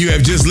 You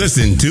have just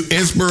listened to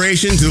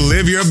Inspiration to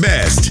Live Your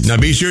Best. Now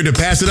be sure to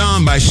pass it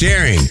on by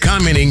sharing,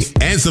 commenting,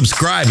 and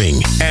subscribing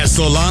at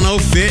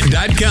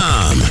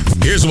SolanoFit.com.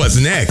 Here's what's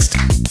next.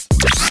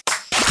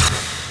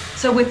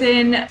 So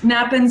within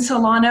Napa and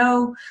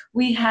Solano,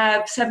 we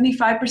have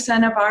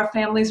 75% of our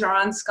families are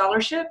on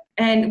scholarship,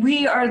 and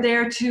we are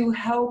there to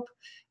help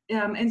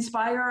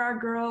inspire our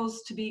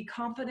girls to be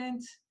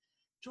confident,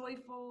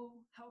 joyful,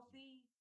 healthy.